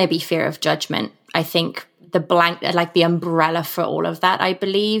it's going to be fear of judgment. I think the umbrella for all of that, I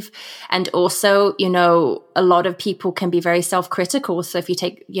believe. And also, a lot of people can be very self-critical. So if you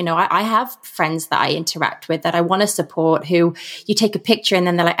take, I have friends that I interact with that I want to support who you take a picture and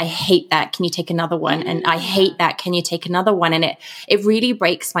then they're like, I hate that. Can you take another one? And I hate that. Can you take another one? And it really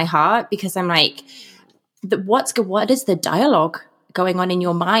breaks my heart because I'm like, what is the dialogue going on in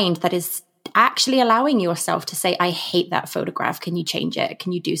your mind that is actually allowing yourself to say, I hate that photograph. Can you change it?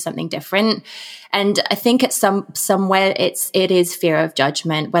 Can you do something different? And I think at somewhere it is fear of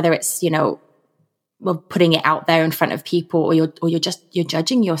judgment, whether it's, putting it out there in front of people or you're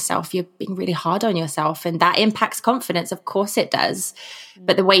judging yourself. You're being really hard on yourself and that impacts confidence. Of course it does.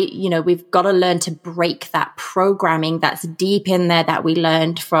 But the way, we've got to learn to break that programming that's deep in there that we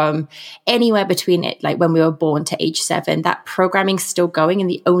learned from anywhere between it, like when we were born to age 7, that programming's still going. And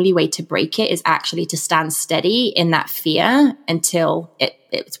the only way to break it is actually to stand steady in that fear until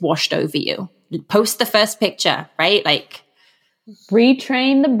it's washed over you. Post the first picture, right? Like,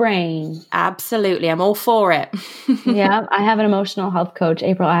 retrain the brain. Absolutely. I'm all for it. Yeah. I have an emotional health coach,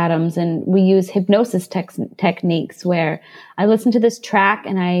 April Adams, and we use hypnosis techniques where I listen to this track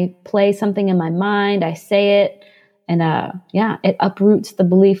and I play something in my mind. I say it and it uproots the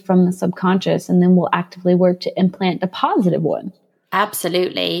belief from the subconscious and then we'll actively work to implant a positive one.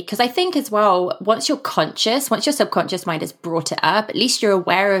 Absolutely. Because I think as well, once your subconscious mind has brought it up, at least you're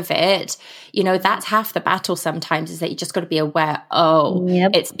aware of it. That's half the battle sometimes is that you just got to be aware,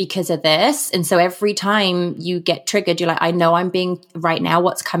 it's because of this. And so every time you get triggered, you're like, I know I'm being right now.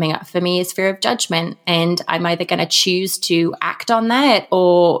 What's coming up for me is fear of judgment. And I'm either going to choose to act on that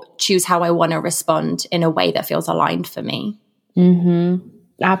or choose how I want to respond in a way that feels aligned for me. Mm-hmm.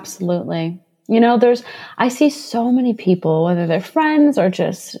 Absolutely. I see so many people, whether they're friends or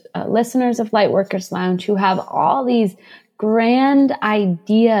just listeners of Lightworkers Lounge, who have all these grand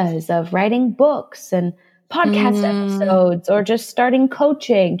ideas of writing books and podcast episodes or just starting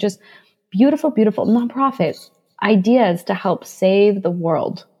coaching, just beautiful, beautiful nonprofit ideas to help save the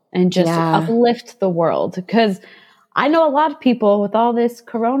world and just uplift the world. Because I know a lot of people with all this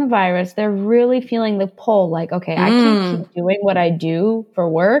coronavirus, they're really feeling the pull like, okay, I can't keep doing what I do for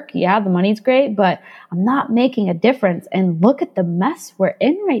work. Yeah, the money's great, but I'm not making a difference. And look at the mess we're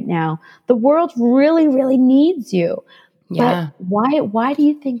in right now. The world really, really needs you. Yeah. But why do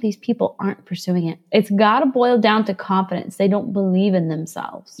you think these people aren't pursuing it? It's got to boil down to confidence. They don't believe in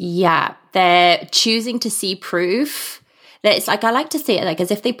themselves. Yeah, they're choosing to see proof It's like, I like to see it like as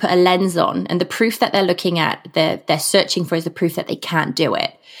if they put a lens on, and the proof that they're looking at, they're searching for, is the proof that they can't do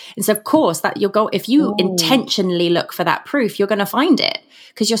it. And so of course that you'll go, if you intentionally look for that proof, you're going to find it,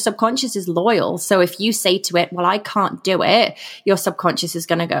 because your subconscious is loyal. So if you say to it, well, I can't do it, your subconscious is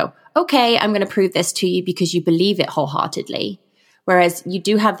going to go, okay, I'm going to prove this to you, because you believe it wholeheartedly. Whereas you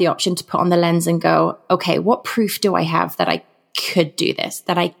do have the option to put on the lens and go, okay, what proof do I have that I could do this,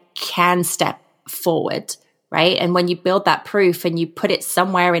 that I can step forward, right? And when you build that proof and you put it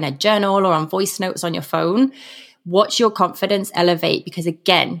somewhere in a journal or on voice notes on your phone, watch your confidence elevate, because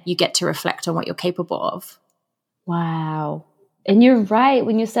again, you get to reflect on what you're capable of. Wow. And you're right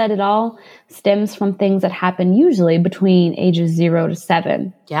when you said it all stems from things that happen usually between ages 0 to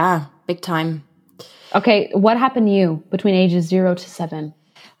 7. Yeah, big time. Okay, what happened to you between ages 0 to 7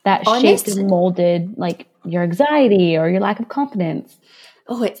 that shaped and molded like your anxiety or your lack of confidence?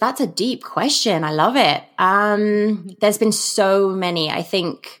 Oh, that's a deep question. I love it. There's been so many. I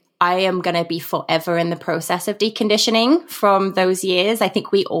think I am going to be forever in the process of deconditioning from those years. I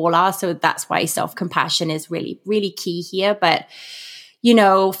think we all are. So that's why self-compassion is really, really key here. But, you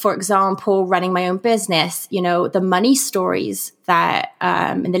know, for example, running my own business, you know, the money stories that,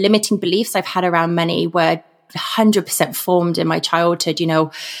 and the limiting beliefs I've had around money were 100% formed in my childhood. You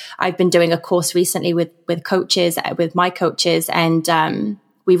know, I've been doing a course recently with my coaches, and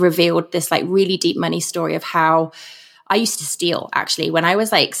we revealed this like really deep money story of how I used to steal. Actually, when I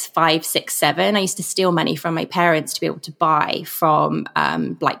was like 5, 6, 7, I used to steal money from my parents to be able to buy from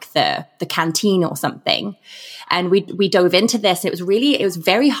like the canteen or something. And we dove into this. And it was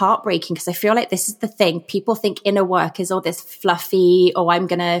very heartbreaking, because I feel like this is the thing. People think inner work is all this fluffy, or I'm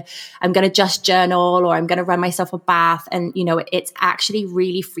gonna just journal, or I'm gonna run myself a bath. And you know, it's actually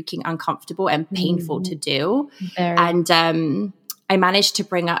really freaking uncomfortable and painful to do. Very. And I managed to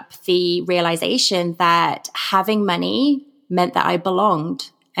bring up the realization that having money meant that I belonged.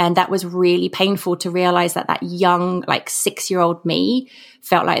 And that was really painful to realize that young, like 6-year-old me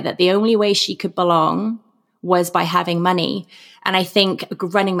felt like that the only way she could belong was by having money. And I think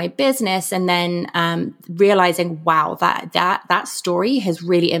running my business and then realizing, wow, that story has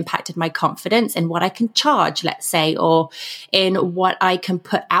really impacted my confidence in what I can charge, let's say, or in what I can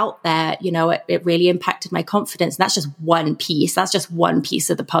put out there. You know, it really impacted my confidence. And that's just one piece. That's just one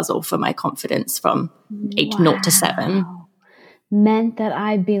piece of the puzzle for my confidence from age 0 to 7. Meant that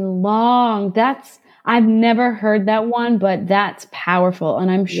I belong. I've never heard that one, but that's powerful.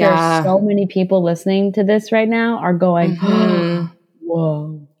 And I'm sure so many people listening to this right now are going,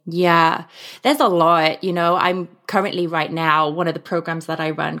 whoa. Yeah, there's a lot. You know, I'm currently right now, one of the programs that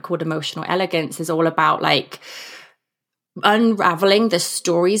I run called Emotional Elegance is all about like unraveling the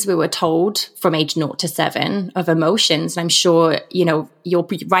stories we were told from age 0 to 7 of emotions. And I'm sure, you know, you're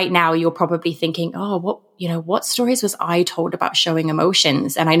probably thinking, oh, what stories was I told about showing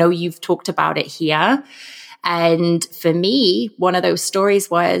emotions? And I know you've talked about it here. And for me, one of those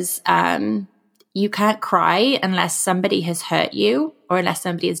stories was, you can't cry unless somebody has hurt you or unless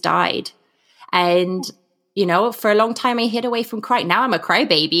somebody has died. And, you know, for a long time I hid away from crying. Now I'm a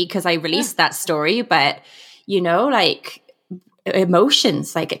crybaby because I released that story. But, you know, like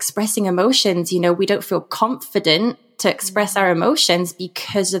emotions, like expressing emotions, you know, we don't feel confident to express our emotions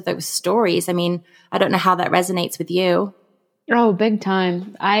because of those stories. I mean, I don't know how that resonates with you. Oh, big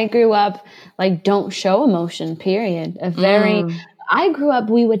time. I grew up like don't show emotion, period. I grew up,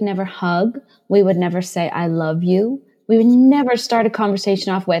 we would never hug. We would never say, I love you. We would never start a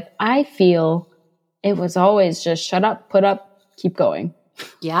conversation off with, I feel. It was always just shut up, put up, keep going.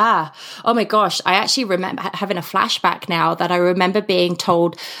 Yeah. Oh my gosh. I actually remember having a flashback now that I remember being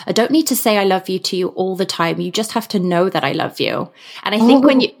told, I don't need to say I love you to you all the time. You just have to know that I love you. And I think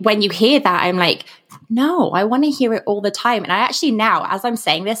when you hear that, I'm like, no, I want to hear it all the time. And I actually now, as I'm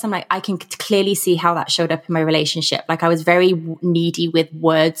saying this, I'm like, I can clearly see how that showed up in my relationship. Like I was very needy with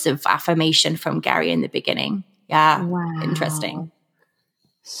words of affirmation from Gary in the beginning. Yeah. Wow. Interesting.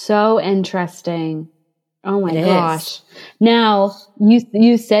 So interesting. Oh my gosh. Now,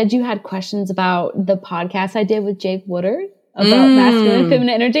 you said you had questions about the podcast I did with Jake Woodard about masculine and feminine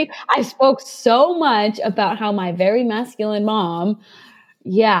energy. I spoke so much about how my very masculine mom,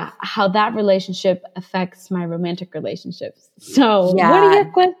 how that relationship affects my romantic relationships. So what are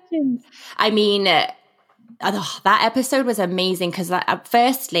your questions? I mean, that episode was amazing because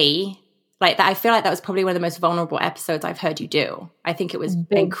firstly, like that, I feel like that was probably one of the most vulnerable episodes I've heard you do. I think it was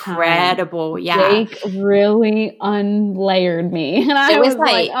incredible. Time. Yeah. Jake really unlayered me. And I was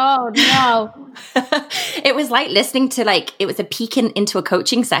like, oh no. It was like listening to it was a peek into a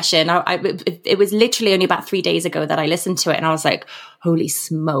coaching session. It was literally only about 3 days ago that I listened to it and I was like, holy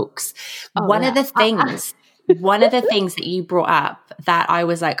smokes. One of the things. one of the things that you brought up that I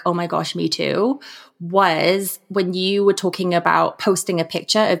was like, oh my gosh, me too, was when you were talking about posting a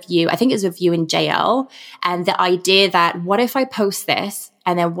picture of you, I think it was of you in JL, and the idea that what if I post this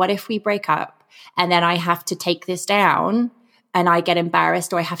and then what if we break up and then I have to take this down and I get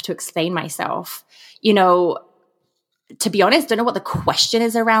embarrassed or I have to explain myself? You know, to be honest, I don't know what the question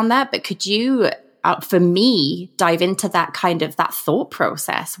is around that, but could you, for me, dive into that kind of that thought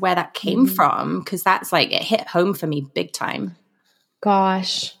process, where that came from? Because that's like, it hit home for me big time.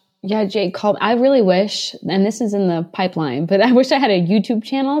 Gosh. Yeah, Jake called. I really wish, and this is in the pipeline, but I wish I had a YouTube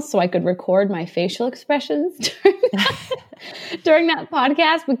channel so I could record my facial expressions during that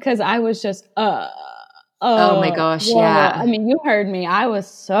podcast, because I was just, oh my gosh, whoa. yeah. I mean, you heard me. I was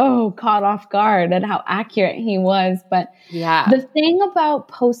so caught off guard at how accurate he was. But yeah, the thing about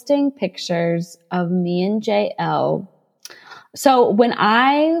posting pictures of me and JL, so when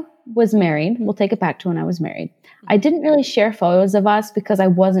I was married, we'll take it back to when I was married, I didn't really share photos of us because I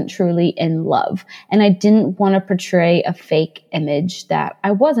wasn't truly in love. And I didn't want to portray a fake image that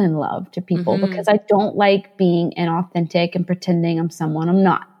I was in love to people, because I don't like being inauthentic and pretending I'm someone I'm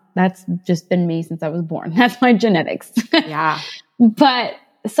not. That's just been me since I was born. That's my genetics. Yeah. But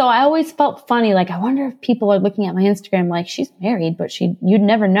so I always felt funny. Like, I wonder if people are looking at my Instagram like, she's married, but you'd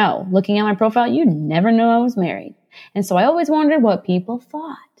never know. Looking at my profile, you'd never know I was married. And so I always wondered what people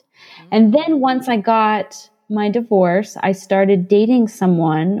thought. And then once I got my divorce, I started dating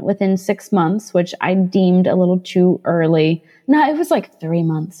someone within 6 months, which I deemed a little too early. No, it was like 3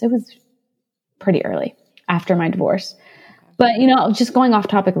 months. It was pretty early after my divorce. But, you know, just going off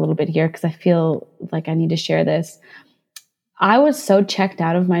topic a little bit here, because I feel like I need to share this. I was so checked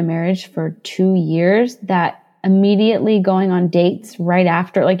out of my marriage for 2 years that immediately going on dates right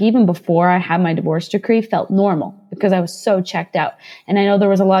after, like even before I had my divorce decree, felt normal because I was so checked out. And I know there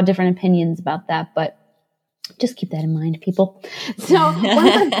was a lot of different opinions about that, but just keep that in mind, people. So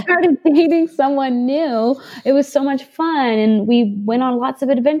once I started dating someone new, it was so much fun. And we went on lots of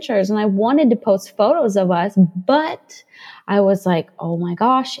adventures, and I wanted to post photos of us, but I was like, oh my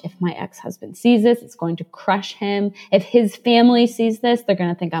gosh, if my ex-husband sees this, it's going to crush him. If his family sees this, they're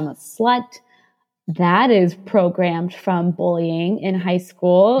going to think I'm a slut. That is programmed from bullying in high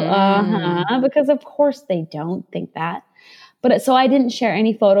school. Because of course they don't think that. But so I didn't share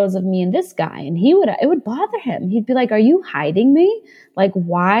any photos of me and this guy, and it would bother him. He'd be like, are you hiding me? Like,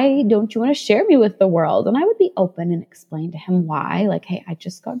 why don't you want to share me with the world? And I would be open and explain to him why. Like, hey, I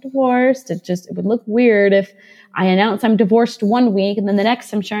just got divorced. It would look weird if I announce I'm divorced one week and then the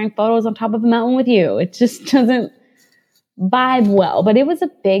next I'm sharing photos on top of a mountain with you. It just doesn't vibe well. But it was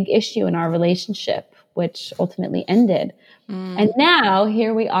a big issue in our relationship, which ultimately ended. And now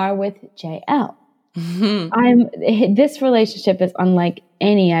here we are with JL. This relationship is unlike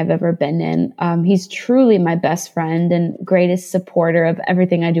any I've ever been in. He's truly my best friend and greatest supporter of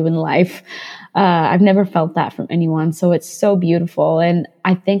everything I do in life. I've never felt that from anyone. So it's so beautiful. And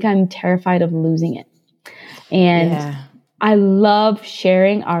I think I'm terrified of losing it. And I love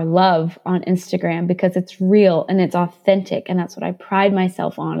sharing our love on Instagram because it's real and it's authentic. And that's what I pride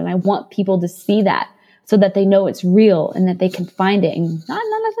myself on. And I want people to see that, so that they know it's real and that they can find it, and not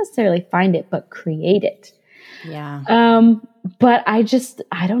necessarily find it, but create it. Yeah. But I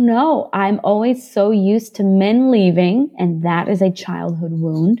don't know. I'm always so used to men leaving, and that is a childhood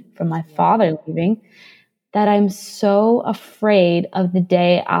wound from my father leaving, that I'm so afraid of the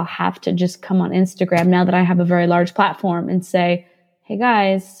day I'll have to just come on Instagram, now that I have a very large platform, and say, hey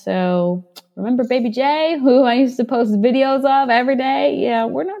guys, so remember Baby J, who I used to post videos of every day? Yeah,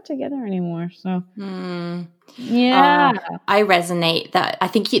 we're not together anymore. So, yeah. I resonate that. I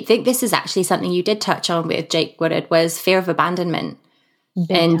think this is actually something you did touch on with Jake Woodard, was fear of abandonment. Big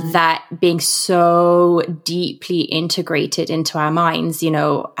time. That being so deeply integrated into our minds, you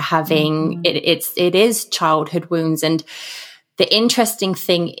know, having it is childhood wounds. And the interesting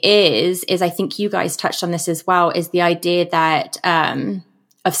thing is I think you guys touched on this as well, is the idea that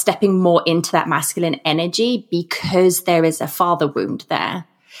of stepping more into that masculine energy, because there is a father wound there.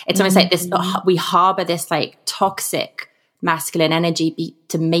 It's almost like this, we harbor this like toxic masculine energy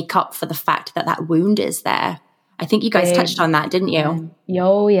to make up for the fact that that wound is there. I think you guys touched on that, didn't you?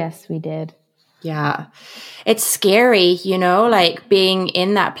 Oh, yes, we did. Yeah. It's scary, you know, like being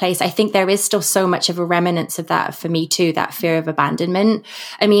in that place. I think there is still so much of a remnants of that for me too, that fear of abandonment.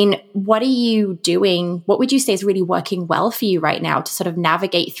 I mean, what are you doing? What would you say is really working well for you right now to sort of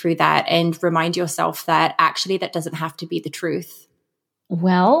navigate through that and remind yourself that actually that doesn't have to be the truth?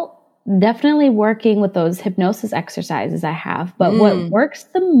 Well, definitely working with those hypnosis exercises I have. But what works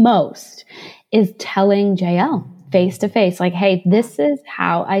the most is telling JL. face to face. Like, hey, this is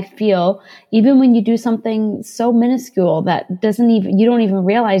how I feel. Even when you do something so minuscule that you don't even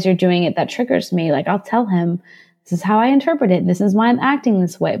realize you're doing it, that triggers me. Like, I'll tell him, this is how I interpret it. This is why I'm acting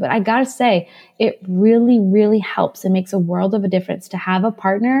this way. But I gotta say, it really, really helps. It makes a world of a difference to have a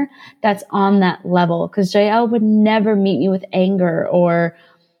partner that's on that level. Because JL would never meet me with anger or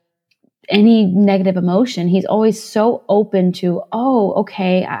any negative emotion. He's always so open to, oh,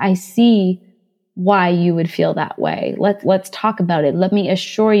 okay, I see why you would feel that way. Let's talk about it. Let me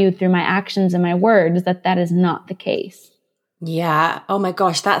assure you through my actions and my words that is not the case. Yeah. Oh my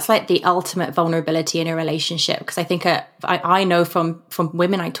gosh. That's like the ultimate vulnerability in a relationship. Because I think I know from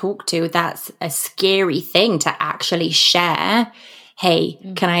women I talk to, that's a scary thing to actually share. Hey,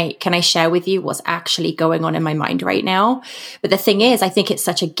 can I share with you what's actually going on in my mind right now? But the thing is, I think it's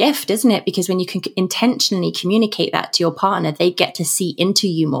such a gift, isn't it? Because when you can intentionally communicate that to your partner, they get to see into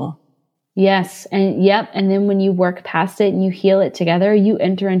you more. Yes. And yep. And then when you work past it and you heal it together, you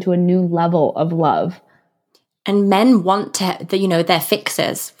enter into a new level of love. And men want they're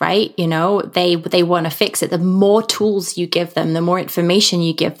fixers, right? They want to fix it. The more tools you give them, the more information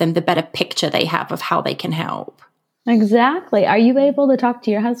you give them, the better picture they have of how they can help. Exactly. Are you able to talk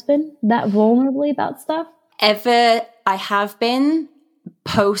to your husband that vulnerably about stuff? I have been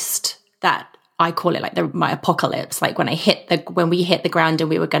post that. I call it like my apocalypse, like when we hit the ground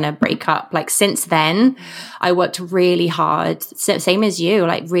and we were going to break up. Like since then, I worked really hard, same as you,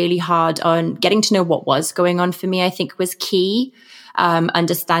 like really hard on getting to know what was going on for me, I think was key.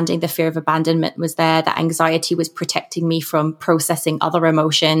 Understanding the fear of abandonment was there. That anxiety was protecting me from processing other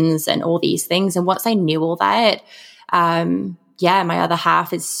emotions and all these things. And once I knew all that, my other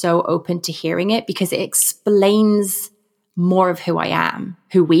half is so open to hearing it because it explains more of who I am,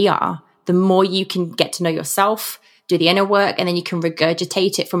 who we are. The more you can get to know yourself, do the inner work, and then you can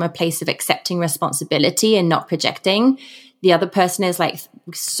regurgitate it from a place of accepting responsibility and not projecting. The other person is like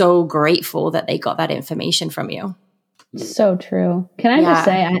so grateful that they got that information from you. So true. Can I just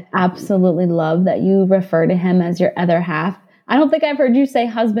say, I absolutely love that you refer to him as your other half. I don't think I've heard you say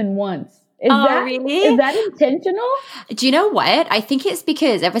husband once. Really? Is that intentional? Do you know what? I think it's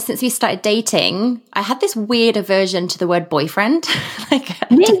because ever since we started dating, I had this weird aversion to the word boyfriend.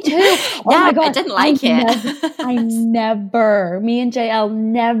 Me too. Oh my God. I didn't like it. Me and JL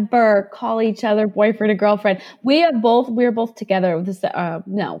never call each other boyfriend or girlfriend. We are both together with this. He was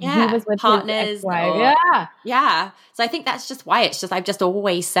with partners. His ex-wife. Yeah. So I think that's just why it's just, I've just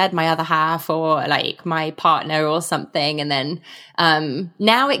always said my other half or like my partner or something. And then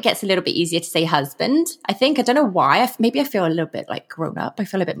now it gets a little bit easier to say husband. I don't know why. Maybe I feel a little bit like grown up. I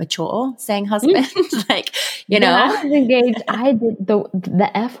feel a bit mature saying husband. When I was engaged, I did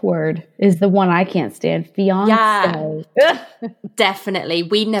the F word is the one I can't stand. Fiance. Yeah, definitely.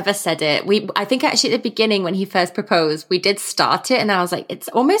 We never said it. I think actually at the beginning when he first proposed, we did start it. And I was like, it's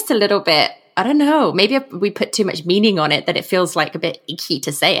almost a little bit, I don't know, maybe we put too much meaning on it that it feels like a bit icky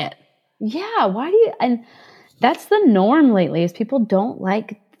to say it. Yeah. And that's the norm lately is people don't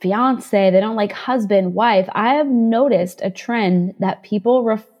like fiance. They don't like husband, wife. I have noticed a trend that people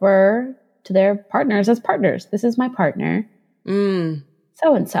refer to their partners as partners. This is my partner.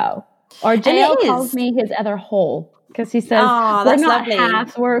 So-and-so. Or JL calls me his other whole. Because he says, we're not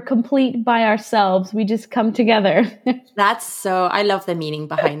halves, we're complete by ourselves. We just come together. I love the meaning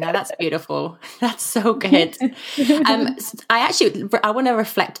behind that. That's beautiful. That's so good. I want to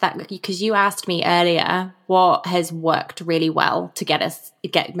reflect that because you asked me earlier what has worked really well to get,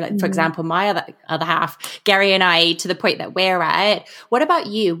 for example, my other half, Gary and I, to the point that we're at. What about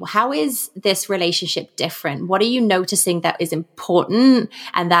you? How is this relationship different? What are you noticing that is important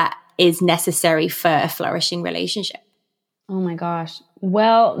and that is necessary for a flourishing relationship? Oh my gosh.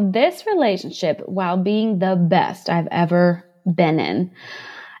 Well, this relationship, while being the best I've ever been in,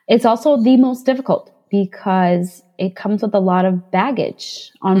 it's also the most difficult because it comes with a lot of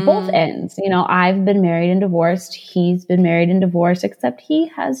baggage on both ends. I've been married and divorced. He's been married and divorced, except he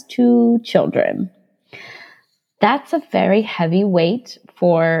has 2 children. That's a very heavy weight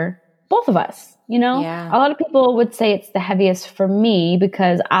for both of us. A lot of people would say it's the heaviest for me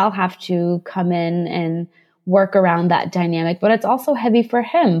because I'll have to come in and work around that dynamic, but it's also heavy for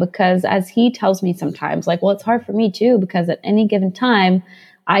him because as he tells me sometimes, it's hard for me too, because at any given time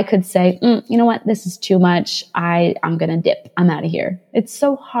I could say, you know what, this is too much. I'm going to dip. I'm out of here. It's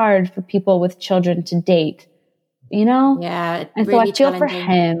so hard for people with children to date, Yeah. And really so I feel for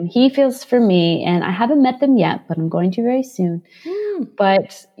him. He feels for me, and I haven't met them yet, but I'm going to very soon.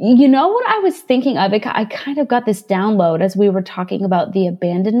 But you know what I was thinking of? I kind of got this download as we were talking about the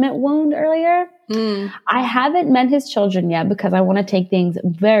abandonment wound earlier. I haven't met his children yet because I want to take things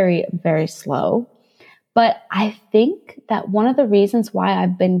very, very slow. But I think that one of the reasons why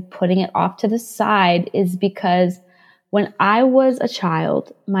I've been putting it off to the side is because when I was a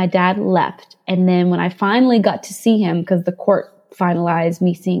child, my dad left. And then when I finally got to see him, because the court finalized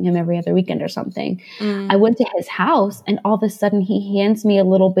me seeing him every other weekend or something, I went to his house and all of a sudden he hands me a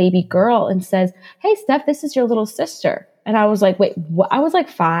little baby girl and says, "Hey, Steph, this is your little sister." And I was like, wait, what? I was like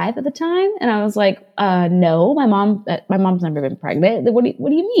 5 at the time. And I was like, no, my mom's never been pregnant. What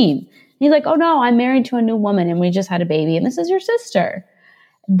do you mean? And he's like, "Oh no, I'm married to a new woman and we just had a baby and this is your sister."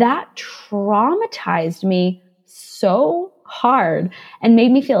 That traumatized me so hard and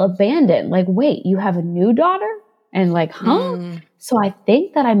made me feel abandoned. Like, wait, you have a new daughter? And like, huh? So I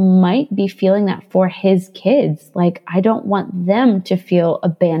think that I might be feeling that for his kids. Like, I don't want them to feel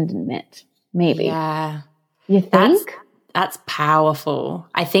abandonment, maybe. Yeah. You think? That's powerful.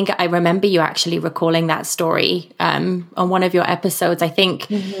 I think I remember you actually recalling that story on one of your episodes. I think,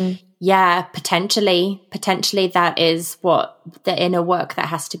 yeah, potentially that is what the inner work that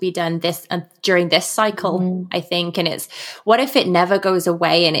has to be done during this cycle, I think. And it's, what if it never goes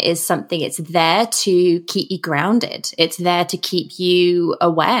away and it is something, it's there to keep you grounded. It's there to keep you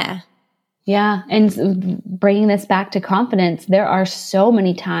aware. Yeah. And bringing this back to confidence, there are so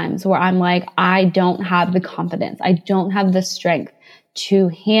many times where I'm like, I don't have the confidence. I don't have the strength to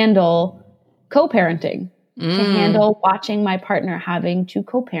handle co-parenting, to handle watching my partner having to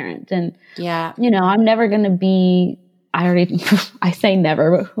co-parent. And, I'm never going to be, I say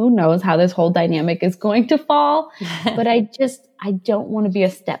never, but who knows how this whole dynamic is going to fall. But I don't want to be a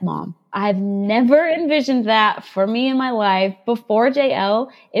stepmom. I've never envisioned that for me in my life. Before JL,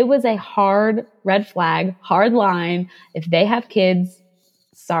 it was a hard red flag, hard line. If they have kids,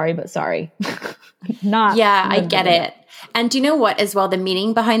 sorry, but sorry. I get it. And do you know what as well, the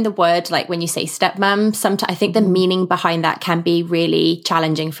meaning behind the word, like when you say stepmom, sometimes I think the meaning behind that can be really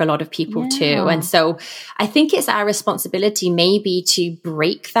challenging for a lot of people too. And so I think it's our responsibility maybe to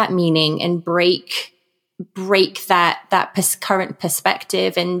break that meaning and break that current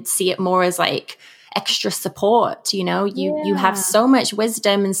perspective and see it more as like extra support. You have so much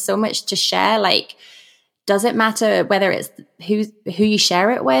wisdom and so much to share. Like, does it matter whether it's who you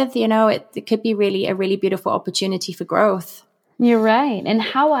share it with? It could be really a really beautiful opportunity for growth. You're right. And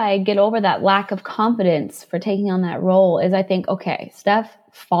how I get over that lack of confidence for taking on that role is I think, okay, Steph,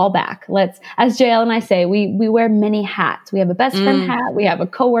 fall back. Let's, as JL and I say, we wear many hats. We have a best friend hat. We have a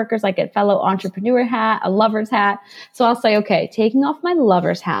coworker's, like a fellow entrepreneur hat, a lover's hat. So I'll say, okay, taking off my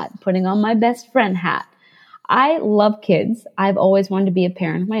lover's hat, putting on my best friend hat. I love kids. I've always wanted to be a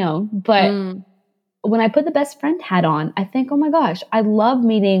parent of my own, but when I put the best friend hat on, I think, oh my gosh, I love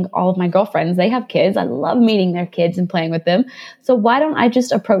meeting all of my girlfriends. They have kids. I love meeting their kids and playing with them. So why don't I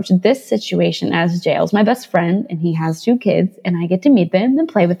just approach this situation as JL's my best friend and he has 2 kids and I get to meet them and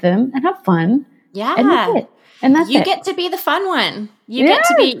play with them and have fun. Yeah. And that's it. And that's you get to be the fun one. You get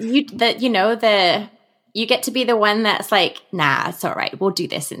to be, you get to be the one that's like, nah, it's all right. We'll do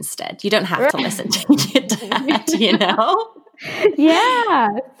this instead. You don't have to listen to your dad, Yeah.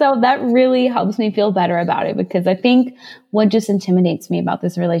 So that really helps me feel better about it because I think what just intimidates me about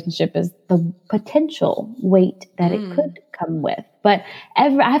this relationship is the potential weight that it could come with. But I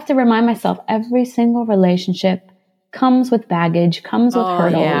have to remind myself every single relationship comes with baggage, comes with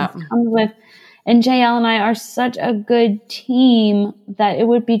hurdles, comes with, and JL and I are such a good team that it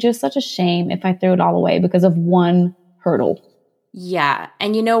would be just such a shame if I threw it all away because of one hurdle. Yeah.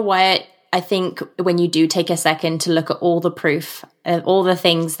 And you know what? I think when you do take a second to look at all the proof, all the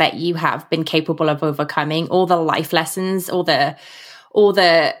things that you have been capable of overcoming, all the life lessons, all the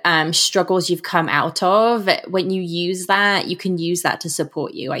struggles you've come out of, when you use that, you can use that to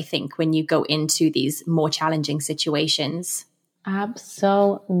support you, I think, when you go into these more challenging situations.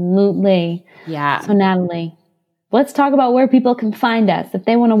 Absolutely. Yeah. So Natalie, let's talk about where people can find us if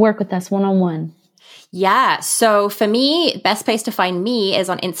they want to work with us one-on-one. Yeah. So for me, best place to find me is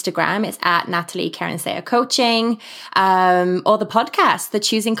on Instagram. It's at Natalie Karansaya Coaching, or the podcast, the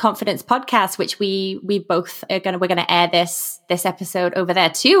Choosing Confidence podcast, which we both we're going to air this episode over there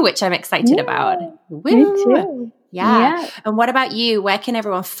too, which I'm excited about. Woo. Me too. Yeah. And what about you? Where can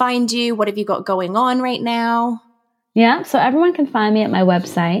everyone find you? What have you got going on right now? Yeah, so everyone can find me at my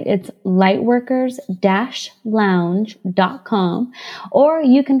website. It's lightworkers-lounge.com, or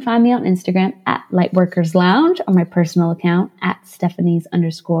you can find me on Instagram at lightworkerslounge or my personal account at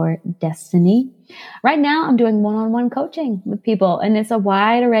Stephanies_Destiny. Right now, I'm doing one-on-one coaching with people, and it's a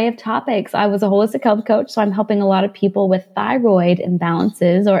wide array of topics. I was a holistic health coach, so I'm helping a lot of people with thyroid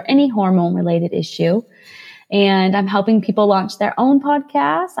imbalances or any hormone-related issue. And I'm helping people launch their own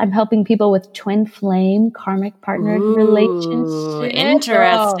podcasts. I'm helping people with twin flame karmic partnered relationships.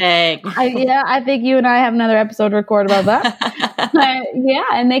 Interesting. I think you and I have another episode to record about that. Yeah,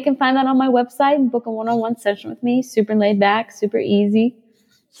 and they can find that on my website and book a one-on-one session with me. Super laid back, super easy.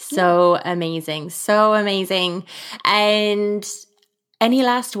 So amazing. So amazing. And any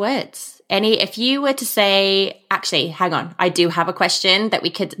last words? If you were to say, actually, hang on, I do have a question that we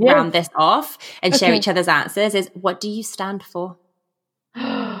could round this off and share each other's answers is, what do you stand for?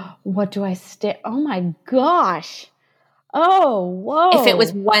 What do I stand? Oh my gosh. Oh, whoa. If it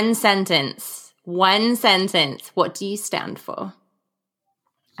was one sentence, what do you stand for?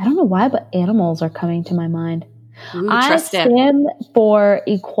 I don't know why, but animals are coming to my mind. Ooh, I stand for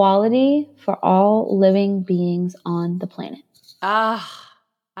equality for all living beings on the planet.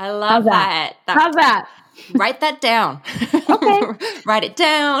 I love that. How's that? Write that down. Okay. Write it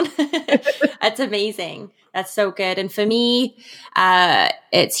down. That's amazing. That's so good. And for me,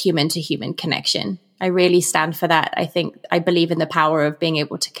 it's human to human connection. I really stand for that. I believe in the power of being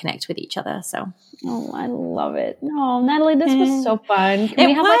able to connect with each other. So. Oh, I love it. No, Natalie, this was so fun. Can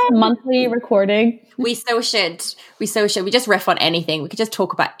we have like a monthly recording? We so should. We just riff on anything. We could just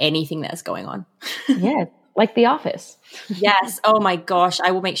talk about anything that's going on. Yeah, like The Office. Yes. Oh my gosh. I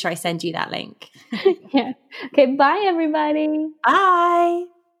will make sure I send you that link. Yeah. Okay. Bye, everybody. Bye.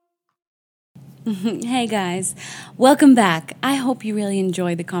 Hey guys, welcome back. I hope you really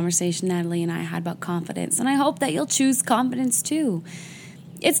enjoyed the conversation Natalie and I had about confidence, and I hope that you'll choose confidence too.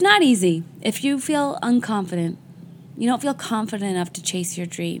 It's not easy. If you feel unconfident, you don't feel confident enough to chase your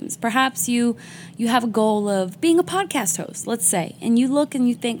dreams. Perhaps you have a goal of being a podcast host, let's say, and you look and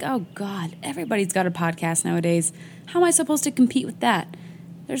you think, oh God, everybody's got a podcast nowadays. How am I supposed to compete with that?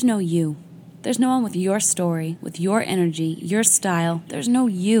 There's no you. There's no one with your story, with your energy, your style. There's no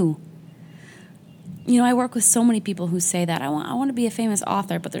you. You know, I work with so many people who say that I want to be a famous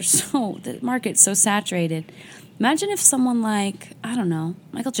author, but the market's so saturated. Imagine if someone like, I don't know,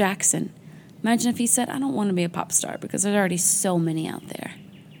 Michael Jackson, imagine if he said, I don't want to be a pop star because there's already so many out there.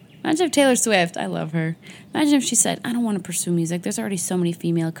 Imagine if Taylor Swift, I love her. Imagine if she said, I don't want to pursue music. There's already so many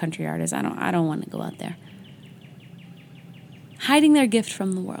female country artists. I don't want to go out there. Hiding their gift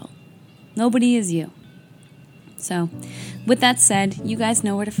from the world. Nobody is you. So, with that said, you guys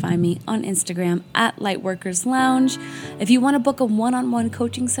know where to find me on Instagram at Lightworkers Lounge. If you want to book a one-on-one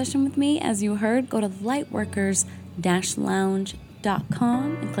coaching session with me, as you heard, go to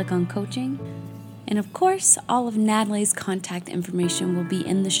lightworkers-lounge.com and click on coaching. And of course, all of Natalie's contact information will be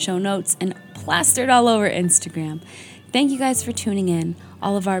in the show notes and plastered all over Instagram. Thank you guys for tuning in.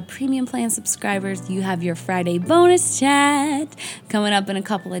 All of our premium plan subscribers, you have your Friday bonus chat coming up in a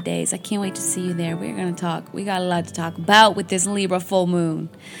couple of days. I can't wait to see you there. We're going to talk. We got a lot to talk about with this Libra full moon.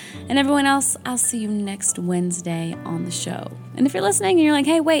 And everyone else, I'll see you next Wednesday on the show. And if you're listening and you're like,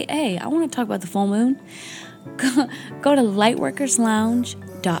 hey, I want to talk about the full moon, go to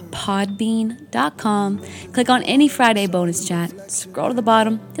lightworkerslounge.podbean.com. Click on any Friday bonus chat. Scroll to the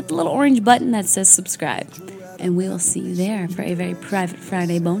bottom. Hit the little orange button that says subscribe. And we will see you there for a very private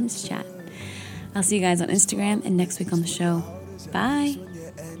Friday bonus chat. I'll see you guys on Instagram and next week on the show. Bye.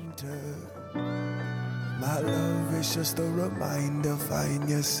 My love is just a reminder, find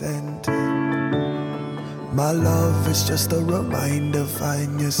your center. My love is just a reminder,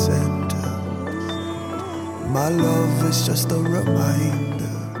 find your center. My love is just a reminder.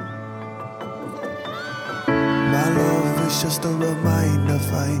 My love is just a reminder,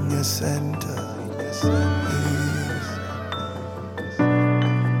 find your center.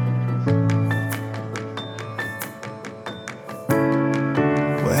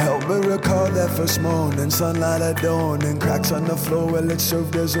 That first morning, sunlight at dawn, and cracks on the floor, well, it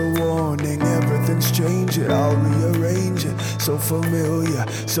served as a warning. Everything's changing, I'll rearrange it. So familiar,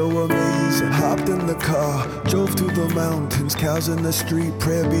 so amazing. Hopped in the car, drove through the mountains, cows in the street,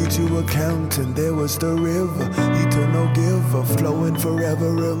 prayer beads you were counting. There was the river, eternal giver, flowing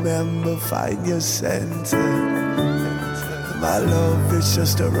forever. Remember, find your center. My love is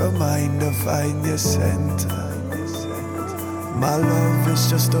just a reminder, find your center. My love is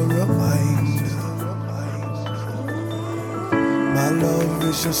just a reminder. My love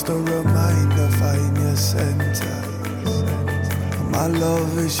is just a reminder, find your center. My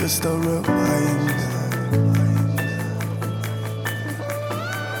love is just a reminder.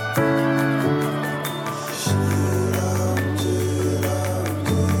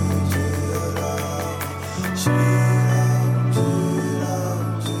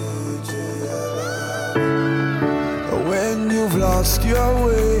 Lost your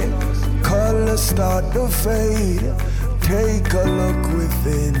way, colors start to fade. Take a look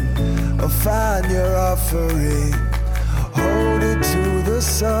within, find your offering. Hold it to the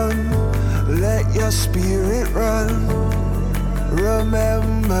sun, let your spirit run.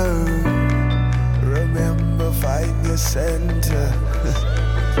 Remember, find your center.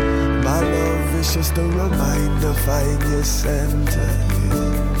 My love is just a reminder, find your center.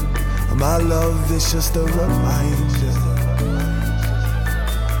 My love is just a reminder.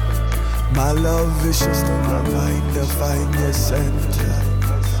 My love is just a reminder, find your center.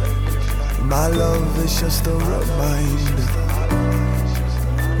 My love is just a reminder.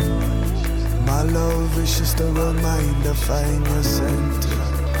 My love is just a reminder, find your center.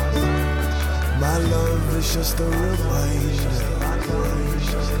 My love is just a reminder.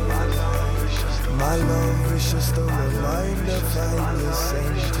 My love is just a reminder, find your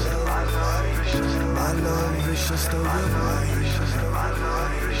center. My love is just a reminder.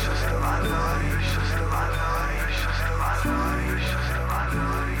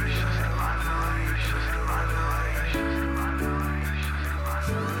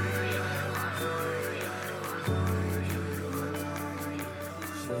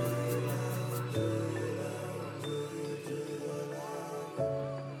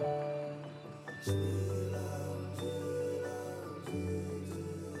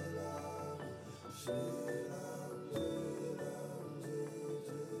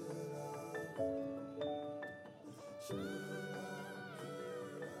 Sure.